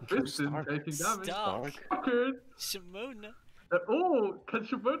 it was Kavook. one. Fiston taking damage. Stark. Fuckers! Shimona. Oh, can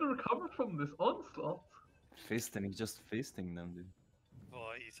Shimona recover from this onslaught? Fisting, he's just fisting them, dude.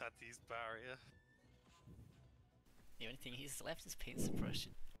 Boy, he's had these barrier. The only thing he's left is pain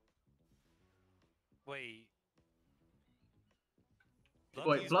suppression. Wait.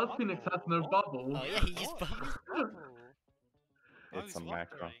 Wait, Blood Phoenix has no bubble. Oh yeah, he used bubble. It's a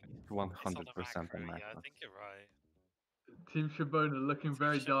macro. 100% a macro. Yeah, I think you're right. Team Shimona looking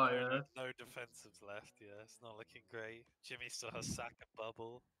very dire. No defensives left, yeah. It's not looking great. Jimmy still has sack and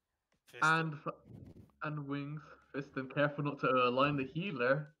bubble. And wings. Fiston, careful not to align the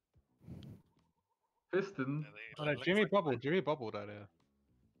healer. Fiston. Oh no, Jimmy bubbled earlier.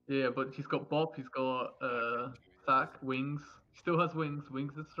 Yeah, but he's got Bob, he's got Sack, wings. He still has wings.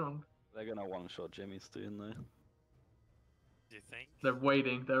 Wings is strong. They're gonna one-shot Jimmy's doing though. Do you think? They're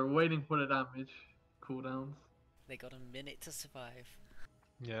waiting for the damage cooldowns. They got a minute to survive.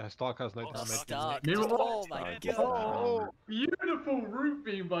 Yeah, Stark has no Oh, damage. Stark. Meanwhile- Oh my Stark is god. down. Beautiful root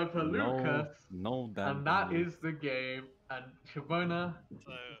beam by Pelucas. No damage. And that is the game. And Shimona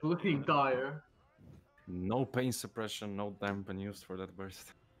So, is looking dire. No pain suppression, no dampen used for that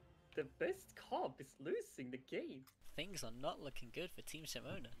burst. The best comp is losing the game. Things are not looking good for Team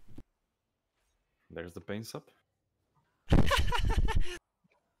Shimona. There's the pain sub.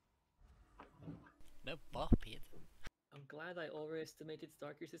 No bop either. I'm glad I overestimated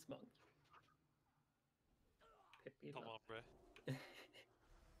Starkers' monk. come on, bro.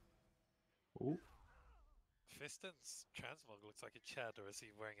 Ooh. Fiston's transmog looks like a Chad, or is he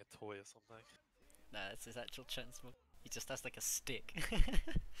wearing a toy or something? Nah, it's his actual transmog. He just has like a stick.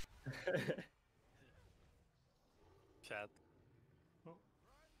 Chad.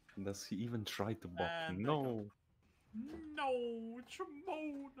 Does he even try to bop? And No. No,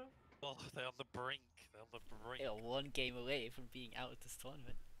 Shimona. Oh, they're on the brink. They're on the brink. They are one game away from being out of this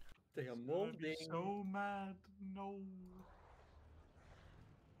tournament. They are I'm gonna be molding. so mad. No.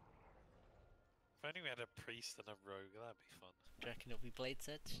 If only we had a priest and a rogue, that'd be fun. Do you reckon it'll be Blade's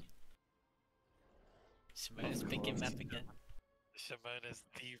Edge? Shimona's picking map again. Shimona's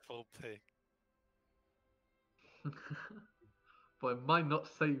default pick. But it might not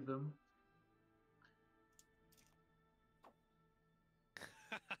save him.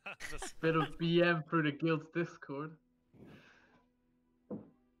 Bit of BM through the guild's Discord.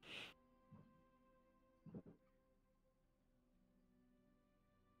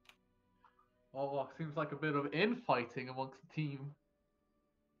 Oh, seems like a bit of infighting amongst the team.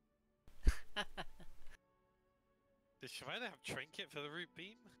 Did Shimona have trinket for the root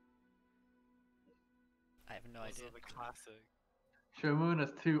beam? I have no Those idea. are the classic.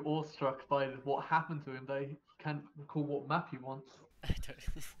 Shomuna's too awestruck by what happened to him that he can't recall what map he wants. I don't.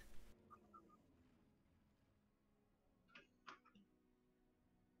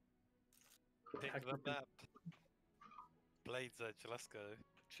 Pick the map. Blade's Edge, let's go.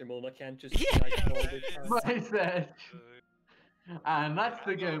 Shimona can't just Yeah. like all the time. Blade's Edge. And that's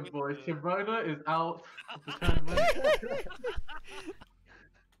the game, boys. Shimona is out of the tournament.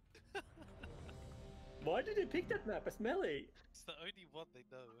 Why did they pick that map as melee? It's the only one they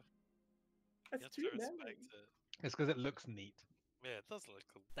know. That's You have too to melee. respect it. It's because it looks neat. Yeah, it does look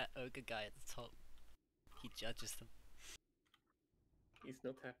cool. That ogre guy at the top. He judges them. He's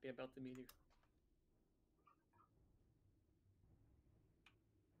not happy about the meteor.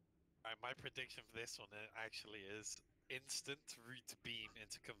 Alright, my prediction for this one actually is instant root beam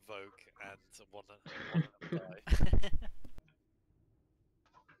into Convoke and one of them die.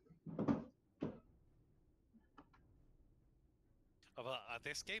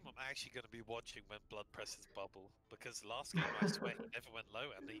 This game I'm actually going to be watching when Blood presses bubble, because last game I swear he never went low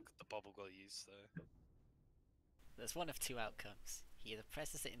and the bubble got used, so... There's one of two outcomes. He either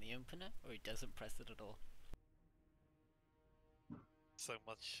presses it in the opener, or he doesn't press it at all. So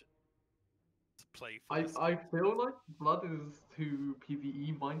much to play for. I feel like Blood is to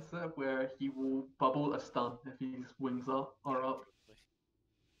PvE mindset where he will bubble a stun if his wings up are up.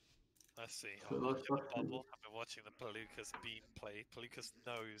 Let's see, So I'm that's watching the good. bubble, I've been watching the Palookas beam play. Palookas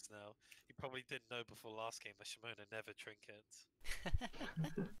knows now. He probably didn't know before last game that Shimona never trinkets.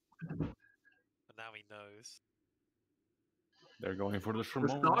 But now he knows. They're going for the The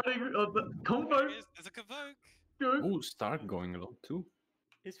Shimona. starting of the combo. There's a Convoke! Oh, Stark going low too.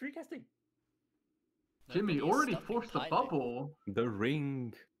 He's recasting. Jimmy Nobody's already stopping forced the Pylo. bubble. The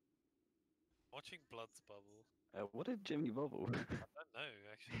ring. Watching Blood's bubble. What did Jimmy bubble? I don't know,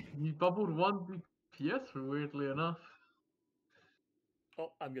 actually. He bubbled 1 DPS, weirdly enough.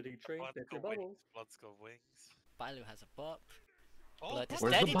 Oh, I'm getting trained. Blood's That's your got bubble. wings. Blood's got wings. Balu has a bop. Oh, Blood is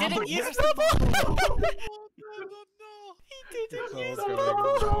Where's dead. the He bubble? didn't use Where's his bubble! no! He didn't It's use all the going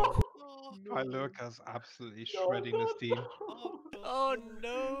bubble! wrong. Oh, Iluka's absolutely shredding this team. Oh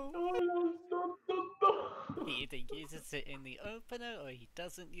no! No. He either uses it in the opener, or he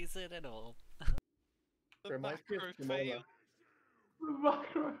doesn't use it at all. the Reminds me of macro Shimona. fail.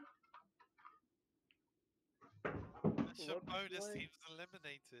 Macro. Shimona's team's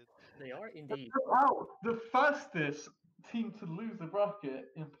eliminated. They are indeed. Wow, the fastest team to lose a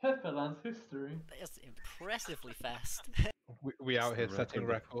bracket in Pepelands history. That's impressively fast. We out here The setting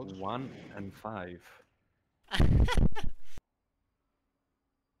record records. of 1 and 5.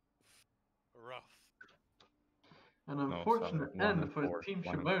 Rough. An No, unfortunate sorry, 1 end and for 4, Team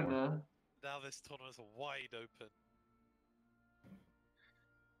 1 and 4. Shimona. Now this tournament's wide open.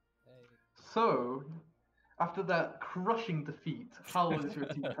 So, after that crushing defeat, how is your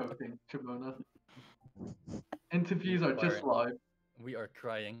team coping, Shimona? Interviews are just live. We are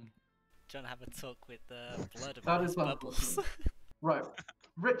crying. Trying to have a talk with Blood That about is his bubbles. unfortunate. Right.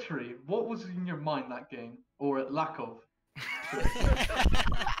 Richary, what was in your mind that game? Or lack of?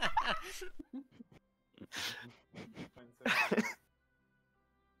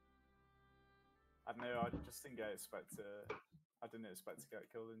 I don't know. I just didn't expect to. I didn't expect to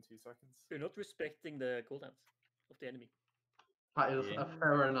get killed in 2 seconds. You're not respecting the cooldowns of the enemy. That is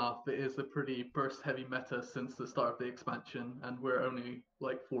fair enough. It is a pretty burst-heavy meta since the start of the expansion, and we're only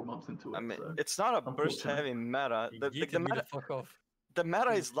like 4 months into it. I mean, so. it's not a burst Unfortunate. heavy meta. The Yeeted me meta, the fuck off. the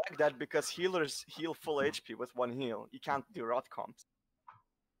meta is like that because healers heal full HP with 1 heal. You can't do rot comps.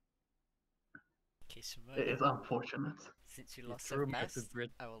 Okay, It is Shimona, unfortunate. since you You lost threw so me off the fast,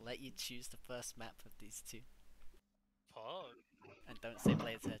 grid. I will let you choose the first map of these two. Pog. And don't say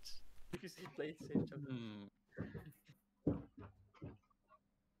Blade's Edge. You see Blade save jump.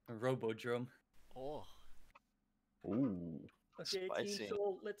 A Robodrome. Oh, Ooh. Spicy.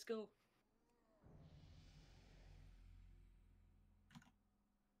 Soul, let's go.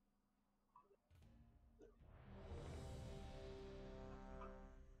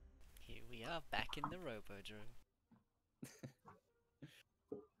 Here we are, back in the Robodro.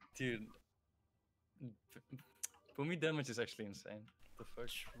 Dude, Boomy damage is actually insane. The fuck?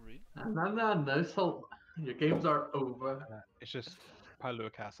 True. No, Salt. Your games are over. It's just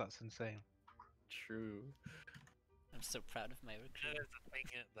Lucas, that's insane. True. I'm so proud of my recruit. There's a thing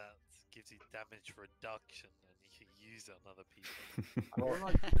that gives you damage reduction, and you can use it on other people. I feel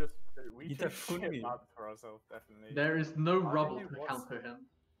like we He just shit definitely- bad for ourselves, definitely. There is no I rubble think to it was- counter him.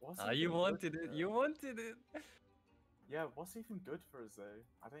 what's Ah, even you good wanted it. for- You wanted it. Yeah, what's even good for us though?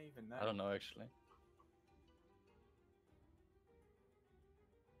 I don't even know. I don't know actually.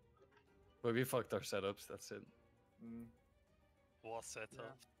 But we fucked our setups. That's it. Mm. What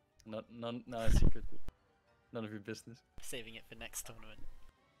setup? No secret. None of your business. Saving it for next tournament.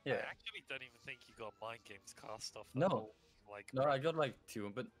 Yeah. I actually don't even think you got mind games cast off. No. Whole, like, No, I got like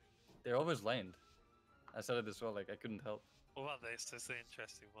 2, but they're always laned. I said it as well. Like I couldn't help. What about this? This is an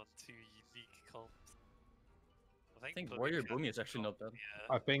interesting one. 2 unique comps. I think Warrior Boomy is actually not bad.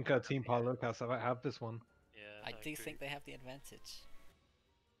 Yeah. I think Team Lucas have this one. Yeah. I do agree. think they have the advantage.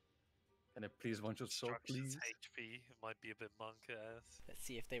 Can I please one shot soul, Structure's please? HP might be a bit monk-ass. Let's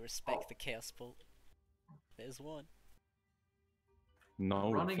see if they respect the Chaos Bolt. There's one.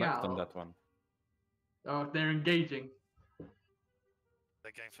 No Running reflect on out. that one. Oh, they're engaging.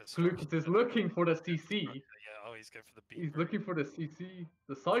 They're going for Lucas is looking for the CC. Yeah, oh, he's going for the beat. He's looking for the CC.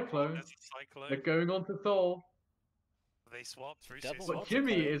 The Cyclone. There's a Cyclone. They're going on to Soul. They swapped through. Double But multiplayer.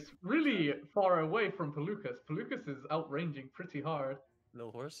 Jimmy is really far away from Pelucas. Pelucas is outranging pretty hard.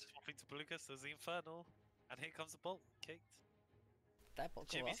 Little horse. Swapping to Lucas. There's the Infernal. And here comes the bolt. Kicked. That bolt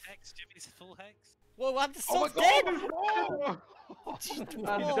go Jimmy's off. Hex. Jimmy's full Hex. Whoa, I'm the Oh my Soul's dead!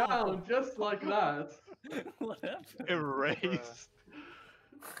 God! And down, just like that. What happened? Erased.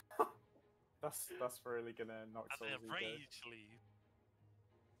 That's really gonna knock And Soulsy then dead. Rage leave.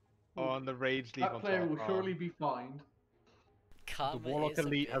 Oh, and the rage leave That on player top. will surely be fined. The Karma Warlock is a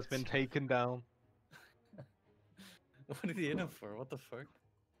Elite has been bitch. taken down. What did he hit him for? What the fuck?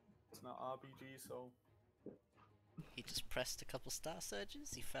 It's not RBG, so He just pressed a couple star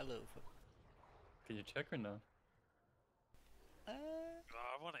surges, he fell over. Can you check or no? Oh,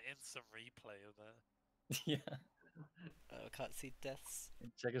 I want an instant replay of that. Yeah. Oh, I can't see deaths.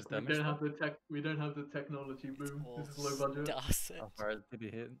 Check his We damage. don't though. have the tech. We don't have the technology. Boom. all This is low budget. star surge. How hard did he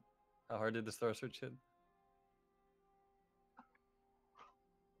hit? How hard did the star search hit?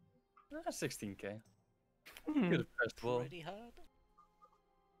 16k. Could have pressed well. Pretty hard.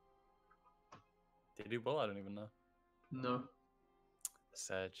 Did he well? I don't even know. No.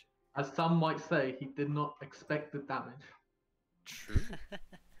 Sag. As some might say, he did not expect the damage. True.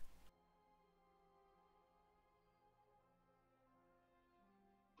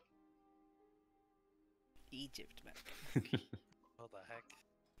 Egypt, man. What the heck?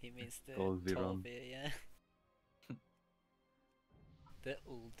 He means the Tolviron. Tolvir, yeah. The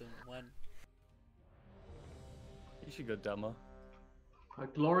olden one. You should go demo. A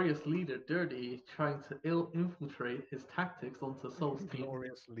glorious leader, Dirty, trying to infiltrate his tactics onto Soul's team.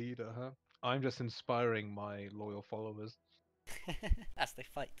 Glorious leader, huh? I'm just inspiring my loyal followers. As they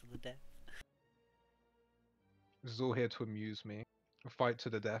fight to the death. This is all here to amuse me. A fight to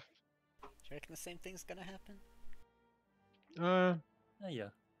the death. Do you reckon the same thing's gonna happen? Yeah.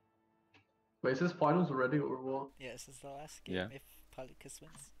 Wait, is this finals already or what? Yeah, this is the last game Yeah. if Palicus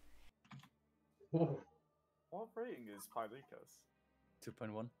wins. Whoa. what rating is Pylicus?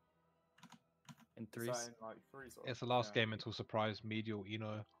 2.1. In Is threes. that in like threes? Or... It's the last yeah. game until surprise medial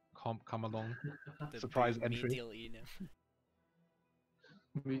come along. The Surprise blue entry. medial, you know.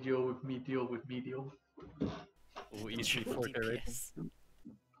 Medial with medial with medial. Oh, easily 4k rating. DPS.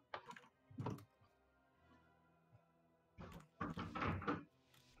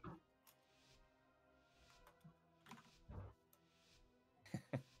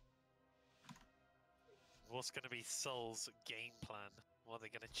 What's going to be Soul's game plan? What are they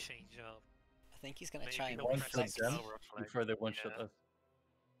going to change up? I think he's gonna Maybe try and he'll One press shot his reflect. them spell reflect. before they one shot Yeah. us.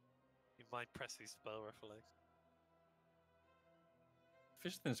 He might press his spell reflect.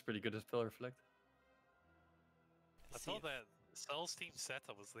 Fishton's pretty good at spell reflect. I See thought if- that Soul's team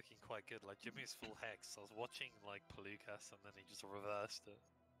setup was looking quite good. Like Jimmy's full hex. I was watching like Pelucas and then he just reversed it.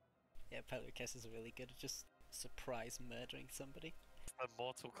 Yeah, Pelucas is really good at just surprise murdering somebody. The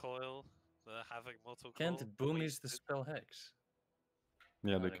Mortal Coil, the Havoc Mortal Can't Coil. Boomies the spell hex?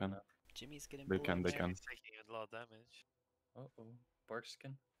 Yeah, I they don't can. know. Jimmy's getting They bullied can, they there. can. Jimmy's taking a lot of damage. Uh oh. Bark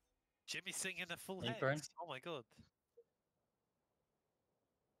skin. Jimmy's singing a full Hey, hex. Brian. Oh my god.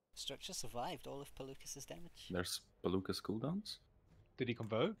 Structure survived all of Palookas' damage. There's Palookas cooldowns. Did he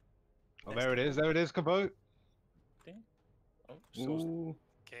convert? Oh, There's there it is. There it is. Convert. Oh, Ooh.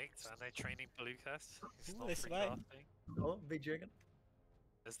 Kicked, and they're training Palookas. He's Ooh, not it's free mine. drafting. Oh, big dragon.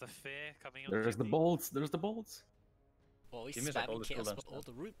 There's the fear coming on. There's the Jimmy. bolts. There's the bolts. Oh, he's Jimmy's like all spamming the chaos, cooldowns but all now.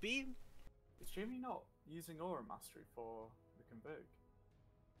 the root beam. Is Jimmy not using Aura Mastery for the Convoke?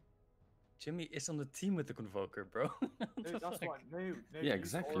 Jimmy is on the team with the Convoker, bro. What No, the that's fuck? why. No, Yeah, use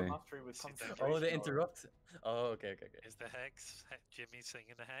exactly. Aura Mastery with See that? concentration. Oh, they Aura. interrupt. Oh, okay. Is the Hex? Jimmy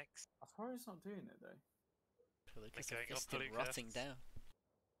singing the Hex? I swear he's not doing it though. Palookas They're and going on Fistin rotting Palookas. down.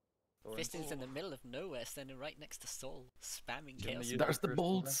 Orange. Fistin's in the middle of nowhere, standing right next to Soul, spamming Jimmy, chaos. you- There's the first cooldown.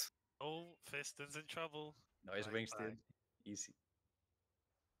 bolts. Oh, Fiston's in trouble. No, he's Bang, winged bang. Easy.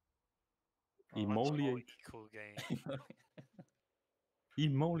 Emoliate. Cool game.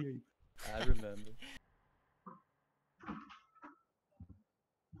 Emoliate. I remember.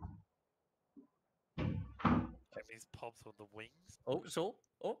 Jimmy's popped on the wings. Oh, Soul.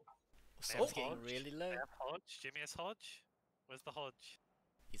 Oh, Soul's Hodge. getting really low. They have Hodge. Jimmy has Hodge. Where's the Hodge?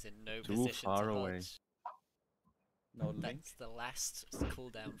 He's in no Too position far to away. hodge. no link. That's the last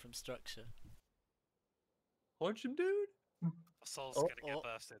cooldown from Structure. Hodge him, dude. Soul's Oh, gonna get oh,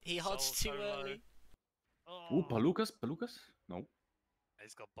 bursted. he hodged Soul's too so low. early. Oh, Ooh, Palookas. Palookas. No.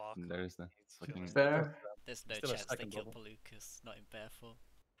 he's got bark. There is the He's fucking feeling- Bear. There's no Still a chance they second kill bubble. Palookas, not in bear form.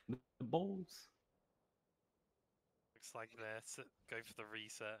 the bolts. Looks like they're going for the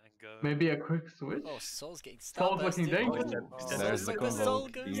reset and go. Maybe a quick switch. Oh, Soul's getting Soul's looking starbursted. dangerous. Oh, There's the Look, combo. Soul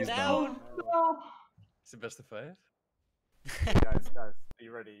goes He's down. It's the best of 5. Guys, are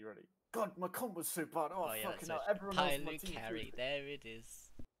you ready? You ready? God, my comp was so bad. Oh, Oh yeah, fucking that's hell. it. Everyone knows my Pilot team. carry, there it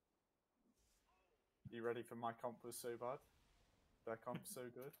is. You ready for my comp was so bad? Their comp's so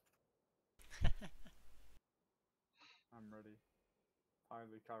good. I'm ready.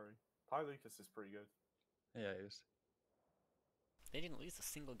 Pilot carry. Lucas is pretty good. Yeah, he is. They didn't lose a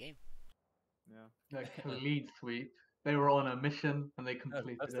single game. Yeah. A lead sweep. They were on a mission and they Yeah,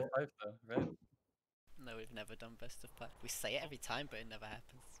 completed best it. of 5 though, right? No, we've never done best of 5. We say it every time, but it never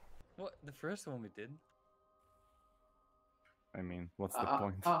happens. What? The first one we did? I mean, what's the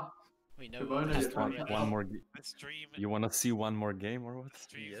point? We know Simona, what you're has trying already. to- One more. The stream. You want to see one more game or what? The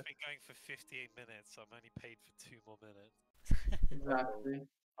stream's Yeah. been going for 58 minutes, so I'm only paid for 2 more minutes. Exactly.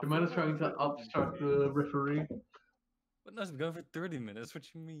 Simona's trying to obstruct the referee. But no, it's been going for 30 minutes. What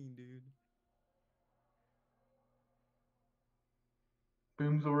you mean, dude?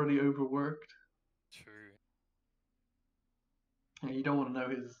 Boom's already overworked. True. And you don't want to know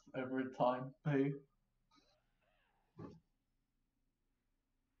his overtime pay.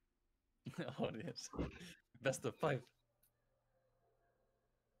 Audience. Best of 5.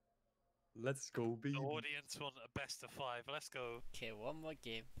 Let's go, baby. The audience want a best of 5. Let's go. Okay, one more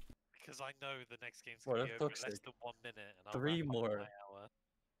game. Because I know the next game's Well, going to be that's over in less toxic. than 1 minute. And I'll 3 wrap up more. my hour.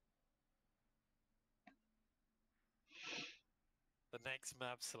 The next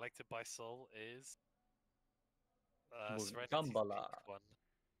map selected by Soul is Serenity's Mugambala. picked one.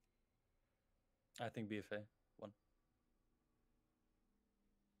 I think BFA. 1.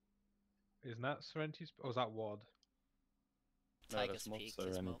 Isn't that Serenity's? Or was that WAD? No, Tiger's that's not Peak is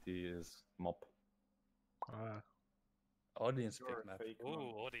more. Serenity is mop. Audience You're pick a map. fake Ooh, man.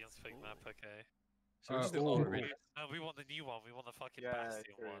 audience pick map, okay. So we just do ooh, all ooh. three? No, we want the new one. We want the fucking Yeah,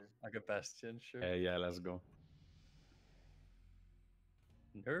 Bastion true. one. Like a Bastion, sure. Yeah, let's go.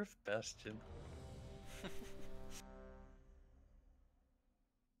 Nerf Bastion.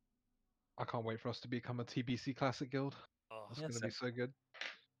 I can't wait for us to become a TBC Classic guild. Oh, That's Yeah, gonna be so good.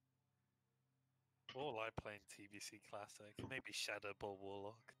 all I play in TBC Classic. Maybe Shadow Ball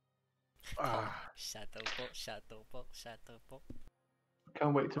Warlock. Shadowbot, Shadowbot, Shadowbot.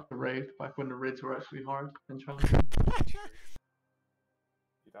 Can't wait to raid back when the raids were actually hard and challenging.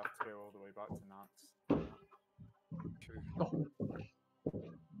 You'd have to go all the way back to Nax. True.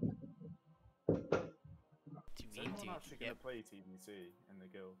 Do Is you mean, anyone dude? actually going to play TBC in the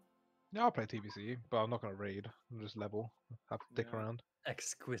guild? Yeah, I'll play TBC, but I'm not gonna raid. I'm just level. Have to dick Yeah. around.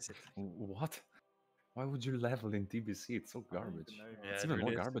 Exquisite. What? Why would you level in TBC? It's so I don't even garbage. know, man. Yeah, It's it even more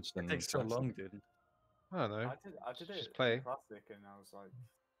really is. garbage than It takes so Classic. long, dude. I don't know. I did Just it play. in Classic and I was like,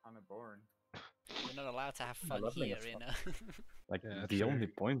 kind of boring. We're not allowed to have fun leveling here, is you fun. know. Like Yeah, the true. only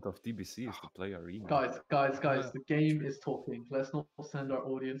point of TBC is to play arena. Guys, Yeah. the game is talking. Let's not send our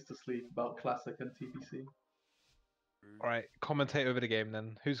audience to sleep about Classic and TBC. Alright, commentate over the game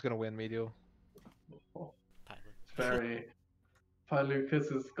then. Who's gonna win, Medial? Pilot. It's very. Lucas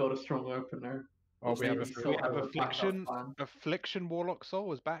has got a strong opener. Oh, we have Maybe still we have have a backup Affliction. plan. Affliction Warlock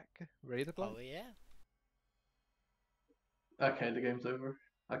Soul is back, ready to play. Oh yeah. Okay, the game's over.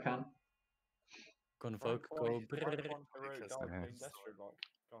 I can. Convoke, Right, go. right, brrrr. one heroic Because dog Yes. being Destro Block.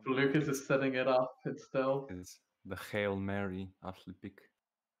 Go on. Lucas is setting it up. It's still. It's the Hail Mary after pick.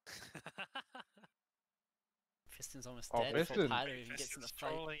 Fiston's almost Oh, dead before Fiston. Pyro even gets in the Fiston's fight.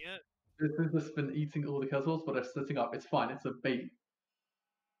 trolling it. This has just been eating all the castles, but they're setting up. It's fine. It's a bait.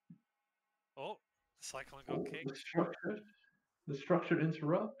 Oh, Cyclone got kicked. The structured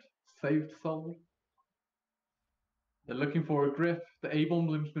interrupt. Saved soul. They're looking for a grip. The A-bomb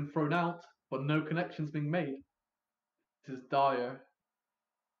limb's been thrown out, but no connection's being made. This is dire.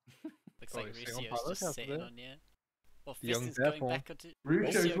 Looks Oh, like you see on Russio's Pyro's just house sitting there? on you. Well, The young Fiston's going devil. back onto. Ruscio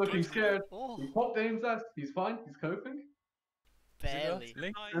is Ruscio looking goes- scared. Oh, He popped Aim's ass. He's fine. He's coping. barely.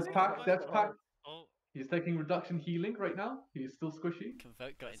 That's packed. That's packed. Oh, He's taking reduction healing right now. He's still squishy.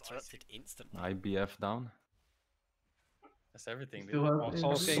 Convoke got interrupted instantly. IBF down. That's everything, He dude. still has Oh,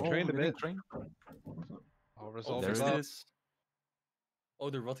 Saul's getting Soul trained a getting bit. trained. I'll Oh, resolve There his it up. is. Oh,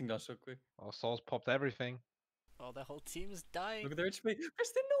 they're rotting down so quick. Oh, Saul's popped everything. Oh, the whole team's dying. Look at their HP.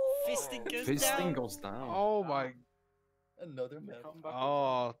 Fiston, no! Fiston goes Fisting down. goes down. Oh my. Another man.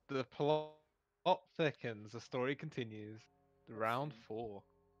 Oh, the plot thickens. The story continues. Round 4.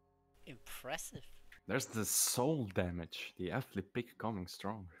 Impressive. There's the soul damage. The athlete pick coming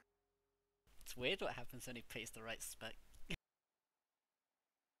strong. It's weird what happens when he pays the right spec.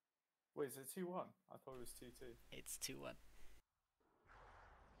 Wait, is it 2-1? I thought it was 2-2. It's 2-1.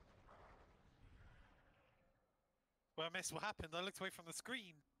 well, I missed what happened. I looked away from the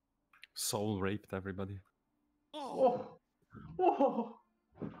screen. Soul raped everybody. Oh, Oh.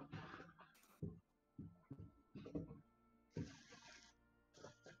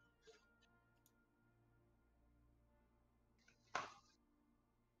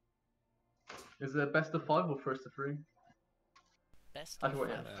 Is it best of 5 or first of 3? Best I of don't 5.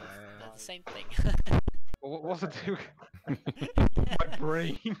 know. They're the same thing. What's it do? My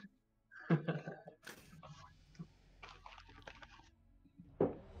brain.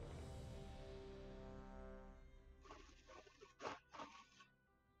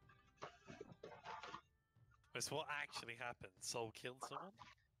 it's what actually happened. Soul killed someone.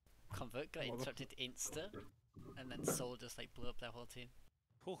 Convoke got interrupted insta, and then Soul just like blew up their whole team.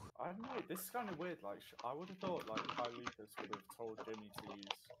 I don't know. This is kind of weird. Like, I would have thought like Kai Lucas would have told Jimmy to use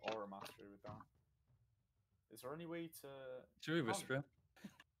Aura Mastery with that. Is there any way to? Should we whisper?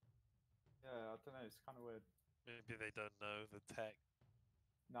 Yeah, I don't know. It's kind of weird. Maybe they don't know the tech.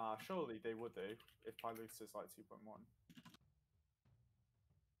 Nah, surely they would do if Kai Lucas is like 2.1.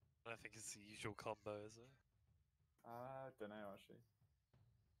 I think it's the usual combo, is it? I don't know actually.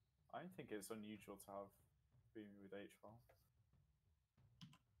 I don't think it's unusual to have Boomy with H-Roll.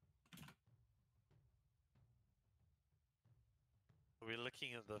 Are we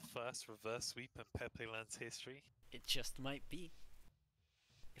looking at the first reverse sweep in Pepelands history? It just might be.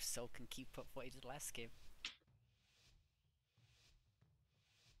 If Soul can keep up what he did last game.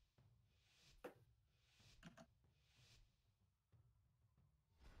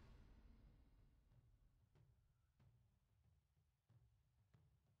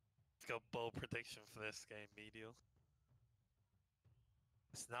 I've got a bold prediction for this game, Medial.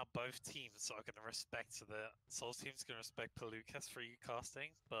 So now both teams are going to respect the Soul's team's going to respect Pelucas free casting,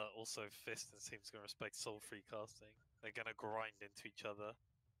 but also Fiston's team's going to respect Soul free casting. They're going to grind into each other,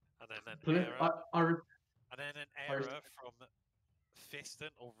 and then an error, from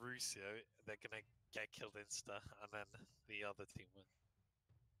Fiston or Ruscio, they're going to get killed insta, and then the other team win.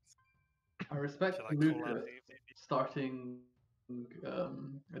 I respect Shall I call out Lucas who maybe? starting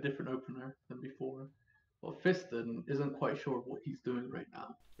a different opener than before. Well, Fiston isn't quite sure what he's doing right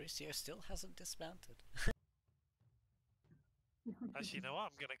now. Ruscio still hasn't dismounted. Actually, you know what?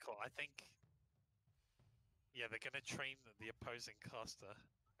 I'm going to call. I think. Yeah, they're going to train the opposing caster,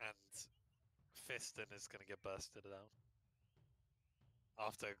 and Fiston is going to get bursted down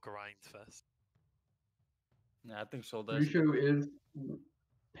after a grind fest. Yeah, I think so. Does. Ruscio is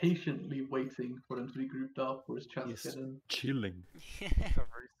patiently waiting for them to be grouped up for his chance to get in. Chilling.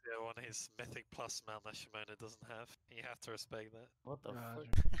 Ruscio on his Mythic Plus mount that Shimona doesn't have. You have to respect that. What the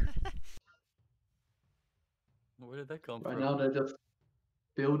fuck? Where did that come Right from? now they're just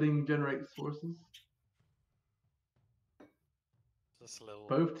building generate sources. Just a little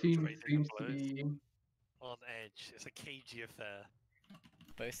Both teams trading seems to blows. be On edge. It's a cagey affair.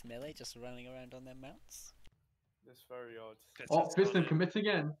 Both melee just running around on their mounts. It's very odd. Oh, Fiston commits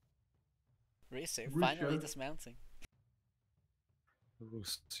again. Ruscio Ruscio. finally dismounting.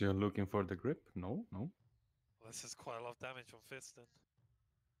 So you're looking for the grip? No, no. Well, this is quite a lot of damage on Fiston.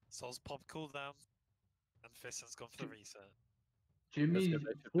 Soul's pop cooldown, and Fiston's gone for the reset. Jimmy get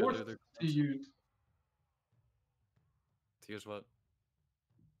back to forced the to use Here's what?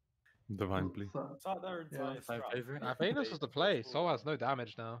 Divine Plea. It's like their entire My strat. favorite. I think this was the play. Soul has no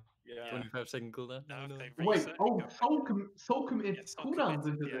damage now. Yeah. 25 second cooldown. Now No, if no. they Wait, reset, oh, Soul committed yeah, Soul cooldowns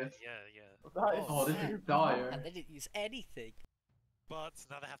committed, into yeah, this. yeah. That is Oh, this man. is dire. And they didn't use anything. But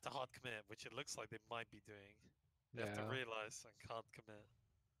now they have to hard commit, which it looks like they might be doing. They have to Yeah. realize and hard commit.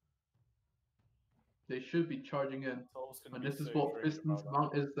 They should be charging in. Soul's gonna And be this is so what triggered Piston's about that.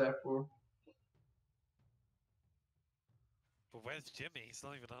 mount is there for. But where's Jimmy? He's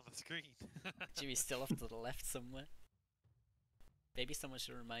not even on the screen. Jimmy's still off to the left somewhere. Maybe someone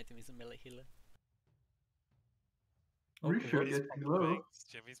should remind him he's a melee healer. Risha Jimmy's getting popped the low. wings.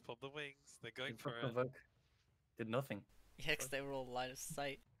 Jimmy's popped the wings. They're going for it. Provoke. Did nothing. Yeah, 'cause they were all line of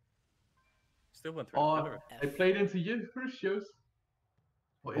sight. Still went through the Oh, pillar. they played into you, Risha's.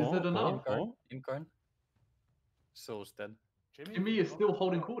 What is it enough? Incarn. Soul's dead. Jimmy is still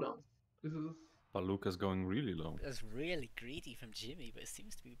holding cooldowns. This is Palooka's going really low. That's really greedy from Jimmy, but it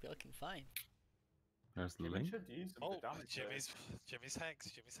seems to be working fine. There's the Jimmy link. should use some Oh, of the damage. Jimmy's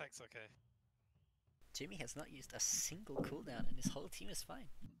hex. Jimmy's hex. Okay. Jimmy has not used a single cooldown, and his whole team is fine.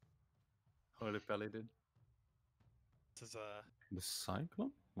 Holy Pally did. This is The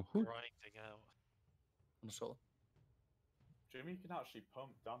Cyclone? Who? grinding out. On the Soul. Jimmy can actually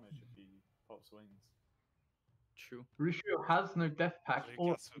pump damage if he pops wings. True. Risha has no death pack or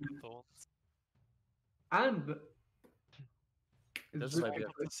Lucas with the thorns. and That's is like Risha-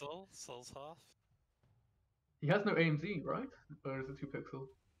 Up the soul. Soul's half. he has no AMZ, right? Or is it 2 pixel?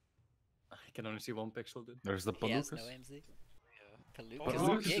 I can only see one pixel, dude. There's the He has Palookas. no MZ. Yeah. Palookas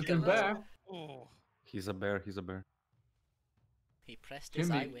Lucas is giga in low. there. Oh. He's a bear, he's a bear. He pressed his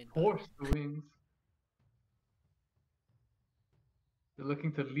eye Jimmy win. forced the wings. They're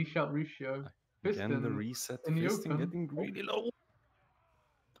looking to leash out Risha. Again, the Piston reset. in the Fisting open. getting really low.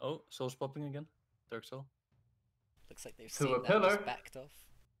 Oh, Soul's popping again. Dark Soul. Looks like they've To seen a that pillar. just backed off.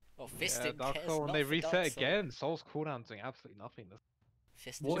 Oh, Yeah, Fisting Dark cares Soul, when not they for reset Dark Soul. again, Soul's cooldown doing absolutely nothing.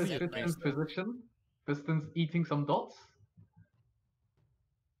 Fisting What is said no. Piston's position? Piston's eating some dots.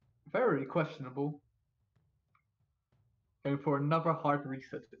 Very questionable. Going for another hard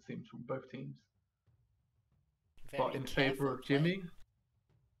reset, it seems, from both teams. Very But in favor careful of play. Jimmy,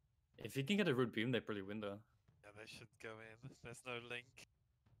 If you can get a root beam, they probably win though. Yeah, they should go in. There's no link.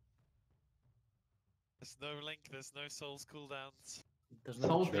 There's no link. There's no souls cooldowns. There's no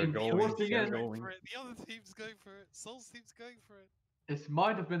Soul's They're team going, forcing they're in. going. For it. The other team's going for it. Souls team's going for it. This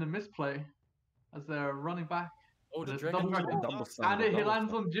might have been a misplay as they're running back. Oh, the There's dragon. double dragon. Double stun, And it double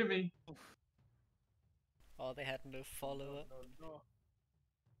lands stun. on Jimmy. Oh, they had no follow up. No.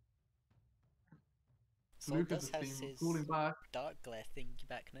 Soul Lucas' does has team his falling back. dark glare thingy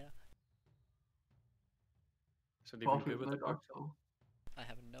back now. So they Partially replay with no the Dark Dark Soul. I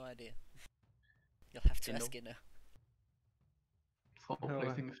have no idea. You'll have to Inno. ask Inno. Soul Oh,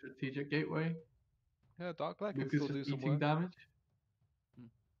 placing a strategic gateway. Yeah, Dark Black can Lucas still do just some eating work. damage.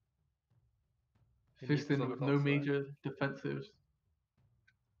 He needs Fiston some with no upside. major defensives.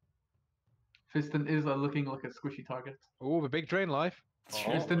 Fiston is looking like a squishy target. Oh, the big drain life.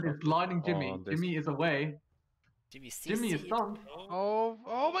 Fiston is blinding Jimmy. Oh, this- Jimmy is away. Jimmy Jimmy is CC'd. stunned.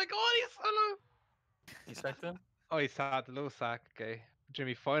 Oh my god, he's solo! He sacked him, Oh, he's sad, a little sack, okay.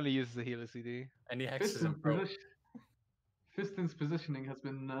 Jimmy finally uses the healer CD. and he hexes him. Fiston's positioning has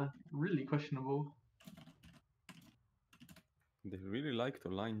been really questionable. They really like to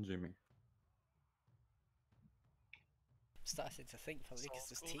line Jimmy. Starting to think for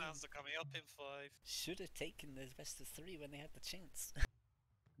Lucas's Souls team cooldowns are coming up in 5. should have taken the best of 3 when they had the chance.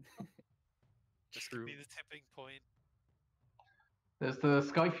 This True. could be the tipping point. There's the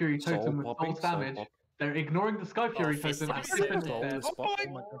Sky Fury Soul totem with popping, Soul's soul damage. pop. They're ignoring the Sky Fury Fiston totem. is Fiston so is dead. dead. Soul Oh spot.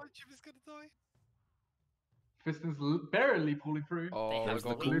 my Oh god, Jimmy's gonna die. Fiston's barely pulling through. Oh, have they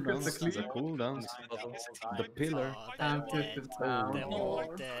the got Lucas the cooldowns. cleave. The cooldowns. The The pillar. Oh, And they're dead. Fiston's down. They're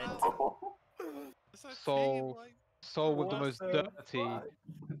all dead. It's that Soul- team, like, Soul with the What most the dirty, fuck? The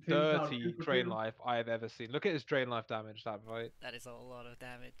team's now dirty 2 for drain 2. life I've ever seen. Look at his drain life damage, that fight. That is a lot of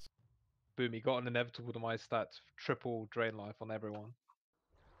damage. Boom, he got an inevitable demise stats, triple drain life on everyone.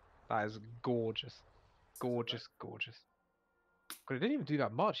 That is gorgeous. Gorgeous, gorgeous. But he didn't even do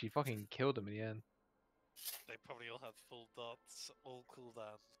that much, he fucking killed him in the end. they probably all have full dots, all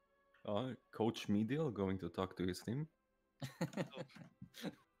cooldown. Coach Medial going to talk to his team.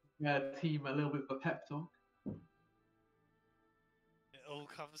 Yeah, team a little bit of a pep talk. It all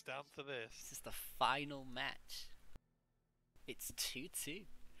comes down to this. This is the final match. It's 2-2.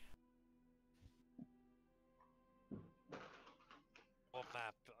 What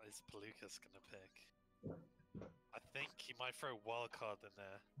map is Palookas gonna pick? I think he might throw wildcard in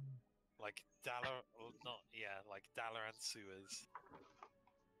there. Like Dallar, or not, yeah, like Dallar and Suez.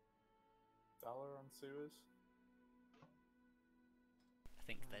 Dollar on sewers. I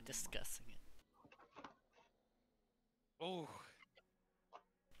think they're discussing it. Oh,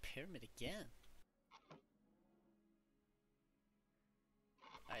 Pyramid again.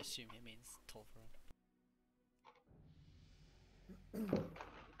 I assume he means Tolvaron.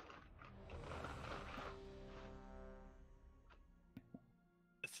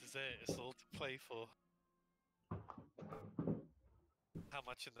 this is it. It's all to play for. How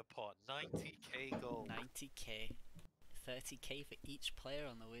much in the pot? 90k gold. 90k. 30k for each player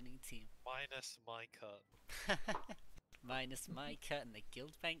on the winning team. Minus my cut. Minus my cut and the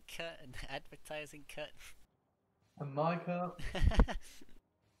guild bank cut and the advertising cut. And Micah,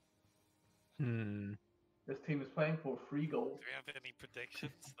 this team is playing for 3 gold. Do we have any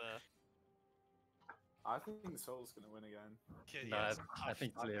predictions there? I think Soul's gonna win again. Yeah, Nah, it's I tough,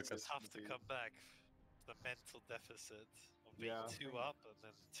 think it's Leokas tough will to be- come back. The mental deficit of being Yeah, I 2 think- up and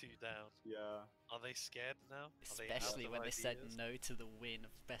then 2 down. Yeah. Are they scared now? Are they out Especially of when they said ideas? no to the win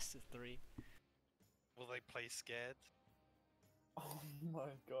of best of 3. Will they play scared? Oh my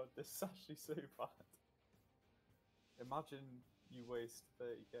god, this is actually so bad. Imagine you waste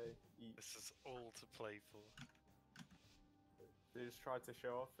 30k each. This is all to play for. They just tried to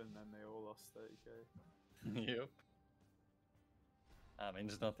show off and then they all lost 30k. Yep. I mean,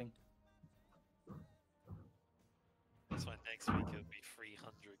 there's nothing. That's why next week it'll be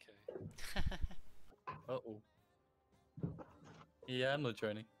 300k. Uh-oh. Yeah, I'm not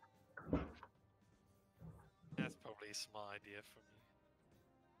joining. That's probably a smart idea from you.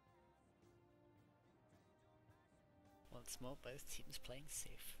 Once more, both teams playing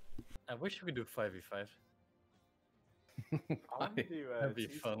safe. I wish we could do 5v5. I want to do That'd be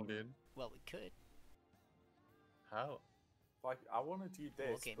two fun, squad. dude. Well, we could. How? Like, I want to do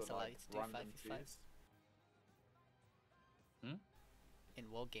this, games but allow like you to do random 5v5. twos. In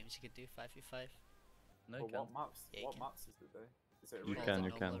war games, you could do 5v5. No, But you can't. what maps? Yeah, you what can. maps is it though? Is it You All can, the you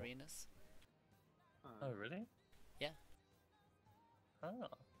normal can. arenas. Oh. Oh, really? Yeah. Oh.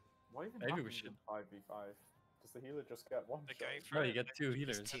 Why even Maybe we have should. 5v5? Does the healer just get one They're shot? going for No, it. you get 2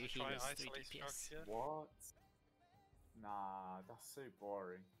 healers. Two Gonna try healers, 3 isolate DPS. structure. What? Nah, that's so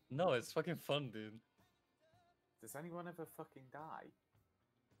boring. No, it's fucking fun, dude. Does anyone ever fucking die?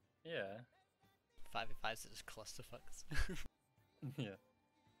 Yeah. 5v5s are just clusterfucks. Yeah.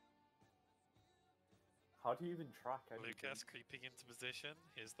 How do you even track anything? Lucas creeping into position.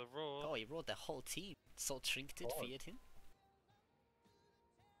 Here's the roar. Oh, he rolled the whole team. Soul Trinketed Oh. feared him.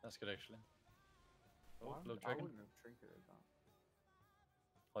 That's good, actually. Oh, Why low would- I dragon. wouldn't have trinketed that.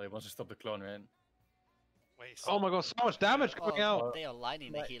 Oh, he wants to stop the clone, right? Wait, Oh my god, so much damage coming Oh, out. they are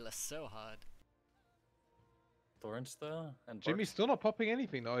lining the Right. healer so hard. Thorns, though? And Jimmy's Barks. still not popping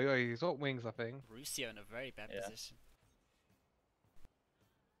anything though. Yeah, he's got wings, I think. Rusio in a very bad Yeah. position.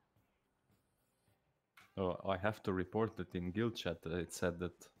 Oh, I have to report that in guild chat it said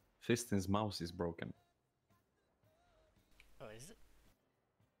that Fistin's mouse is broken. Oh, is it?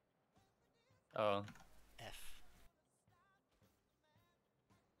 Oh. F.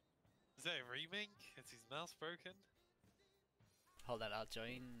 Is that a remake? Is his mouse broken? Hold on, I'll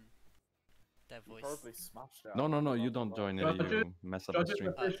join their You voice. probably smashed it. No, out no, of no, the you last don't one. join it, Judges- you mess up the Judges stream.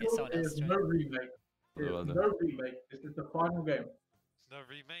 Okay, official, someone else there's join. no remake. There's Well, then. no remake. This is the final game. No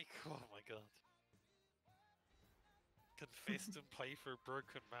remake? Oh my god. Can Fiston play for a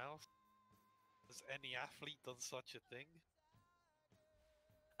broken mouse? Has any athlete done such a thing?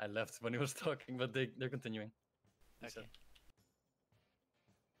 I left when he was talking, but they're continuing. He said. Okay.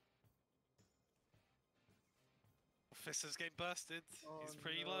 Fiston's getting busted. Oh, He's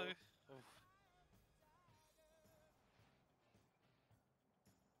pretty no. low. Oof.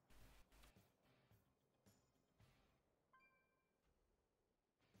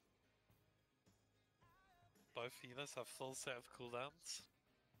 Both healers have full set of cooldowns.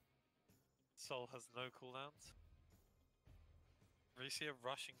 Soul has no cooldowns. Rusio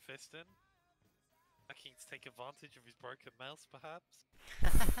rushing Fiston. Looking to take advantage of his broken mouse, perhaps?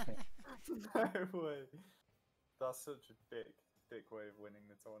 No way. That's such a dick way of winning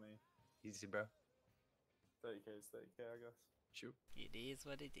the tourney. Easy, bro. 30k is 30k, I guess. Shoot. It is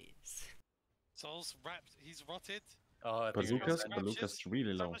what it is. Soul's wrapped. He's rotted. Oh, I think you're Bazookas, gonna- Bazookas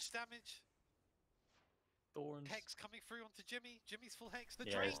really So low. much damage. Thorns. Hex coming through onto Jimmy. Jimmy's full hex. The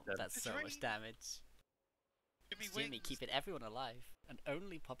Yeah, drain. he's dead. That's The so much drain. damage. Jimmy Jimmy wings. keeping everyone alive and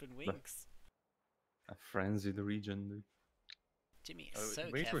only popping wings. A frenzied region, dude. Jimmy is Oh, so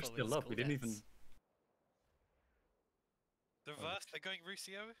wings were careful with still his up, we didn't even- cooldowns. The reverse. They're going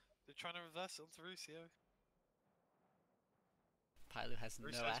Rusio. They're trying to reverse it onto Rusio. Pylu has no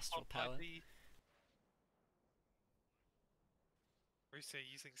Rusio's astral popped by power. the- Russia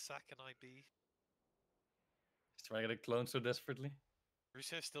using sack and IB. He's trying to get a clone so desperately.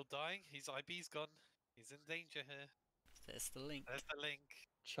 Russio's still dying. His IB's gone. He's in danger here. There's the link. There's the link.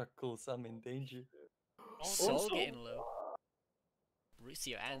 Chuckles, I'm in danger. Oh, Soul Soul. getting low.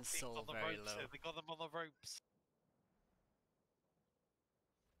 Rusio and Team's Soul on the very ropes low. here. They got them on the ropes.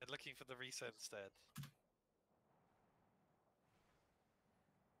 They're looking for the reset instead.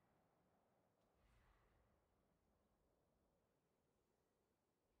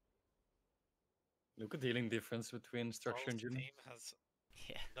 Look at the healing difference between structure and Soul's Jimmy. team has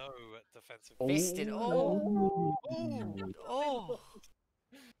Yeah. no defensive. Fisted. Oh! Oh!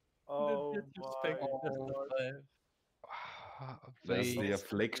 Oh my That's the The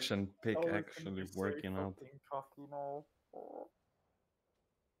affliction pick Oh, it's gonna actually be so working out. fucking cocky now. Oh.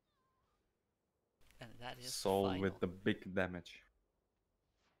 And that is Soul final. with the big damage.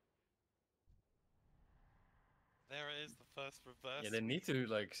 There it is, the first reverse. Yeah, they need to do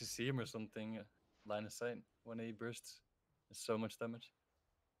like CC him or something. Line of sight when he bursts. There's so much damage.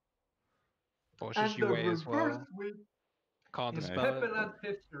 Or And just the UA as reverse well. sweep Can't in dispel it. Pepelands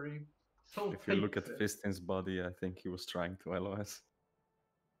history. Soul If you look at takes it. Fistin's body, I think he was trying to LOS.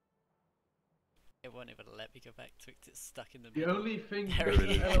 It won't even let me go back to it. It's stuck in the The middle. only thing There that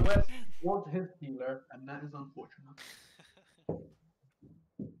he is. LOS was his healer, and that is unfortunate.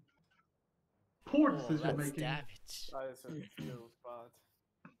 Poor Oh, decision that's making. damage. That is feels bad.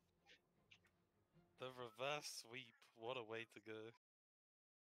 The reverse sweep. What a way to go.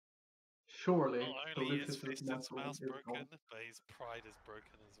 Surely, Not only is Lucas's Fiston's muscle mouse is broken, gone. but his pride is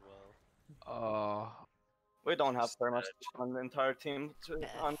broken as well. We don't have very much on the entire team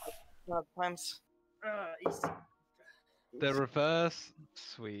on times. The reverse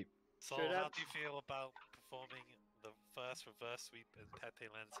sweep. So, how do you feel about performing the first reverse sweep in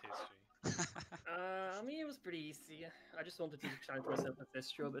Pepelands history? I mean, it was pretty easy. I just wanted to challenge myself at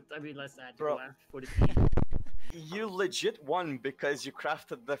Destro, but I realized I had to Bro. go after for the team. You legit won because you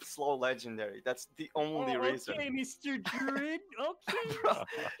crafted the slow legendary. That's the only reason. Okay, Mr. Druid. Okay. Bro,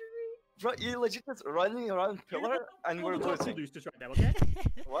 bro, you legit just running around pillar and I we're don't want to talk to losing. losers right now, okay?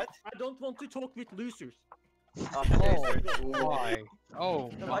 What? I don't want to talk with losers. Okay. Why?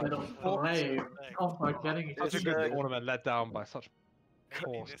 Oh my The flame. Oh my getting Such a It's good a- tournament let down by such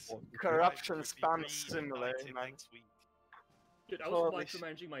poor This support. Corruption could be spam simulator, reunited man. next week. Dude, I was Holy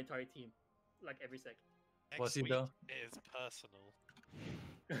micromanaging my entire team, like every second. Was Next he week though? is personal.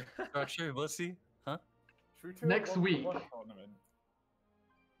 Structure, was he? Huh? Next week.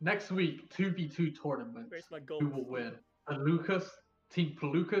 Next week, 2v2 tournament. Where's my gold? Who will win? Lucas, Team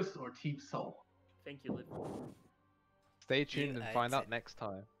Pelucas, or Team Soul? Thank you, Liv. Stay tuned and I find see. out next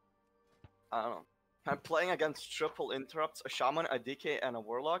time. I don't know. I'm playing against triple interrupts, a shaman, a DK, and a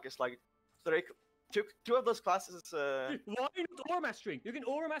warlock. It's like two of those classes. Dude, why not aura mastering? You can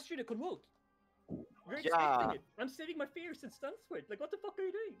aura master the convoke. You're Yeah. expecting it. I'm saving my fears and stuns for it. Like, what the fuck are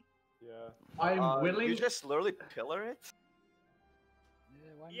you doing? Yeah. I'm willing. You just literally pillar it.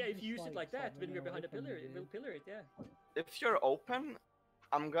 Yeah, if you use it like that, when you're behind a pillar, it will pillar it, yeah. If you're open,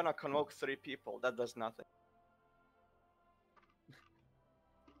 I'm gonna convoke 3 people. That does nothing.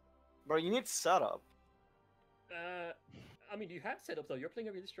 Bro, you need setup. I mean, you have setup though. You're playing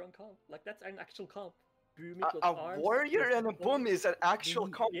a really strong comp. Like, that's an actual comp. Boom, it A plus arms, warrior plus and a combo. boom is an actual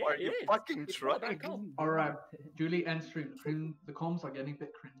comp. Yeah, Are it you is. fucking It's not a drunk? bad comp. Alright, Julie and stream. The comms are getting a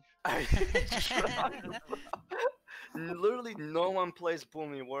bit cringe. Are you drunk? Literally, no one plays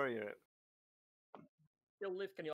boomy warrior. Yo, Liv, can you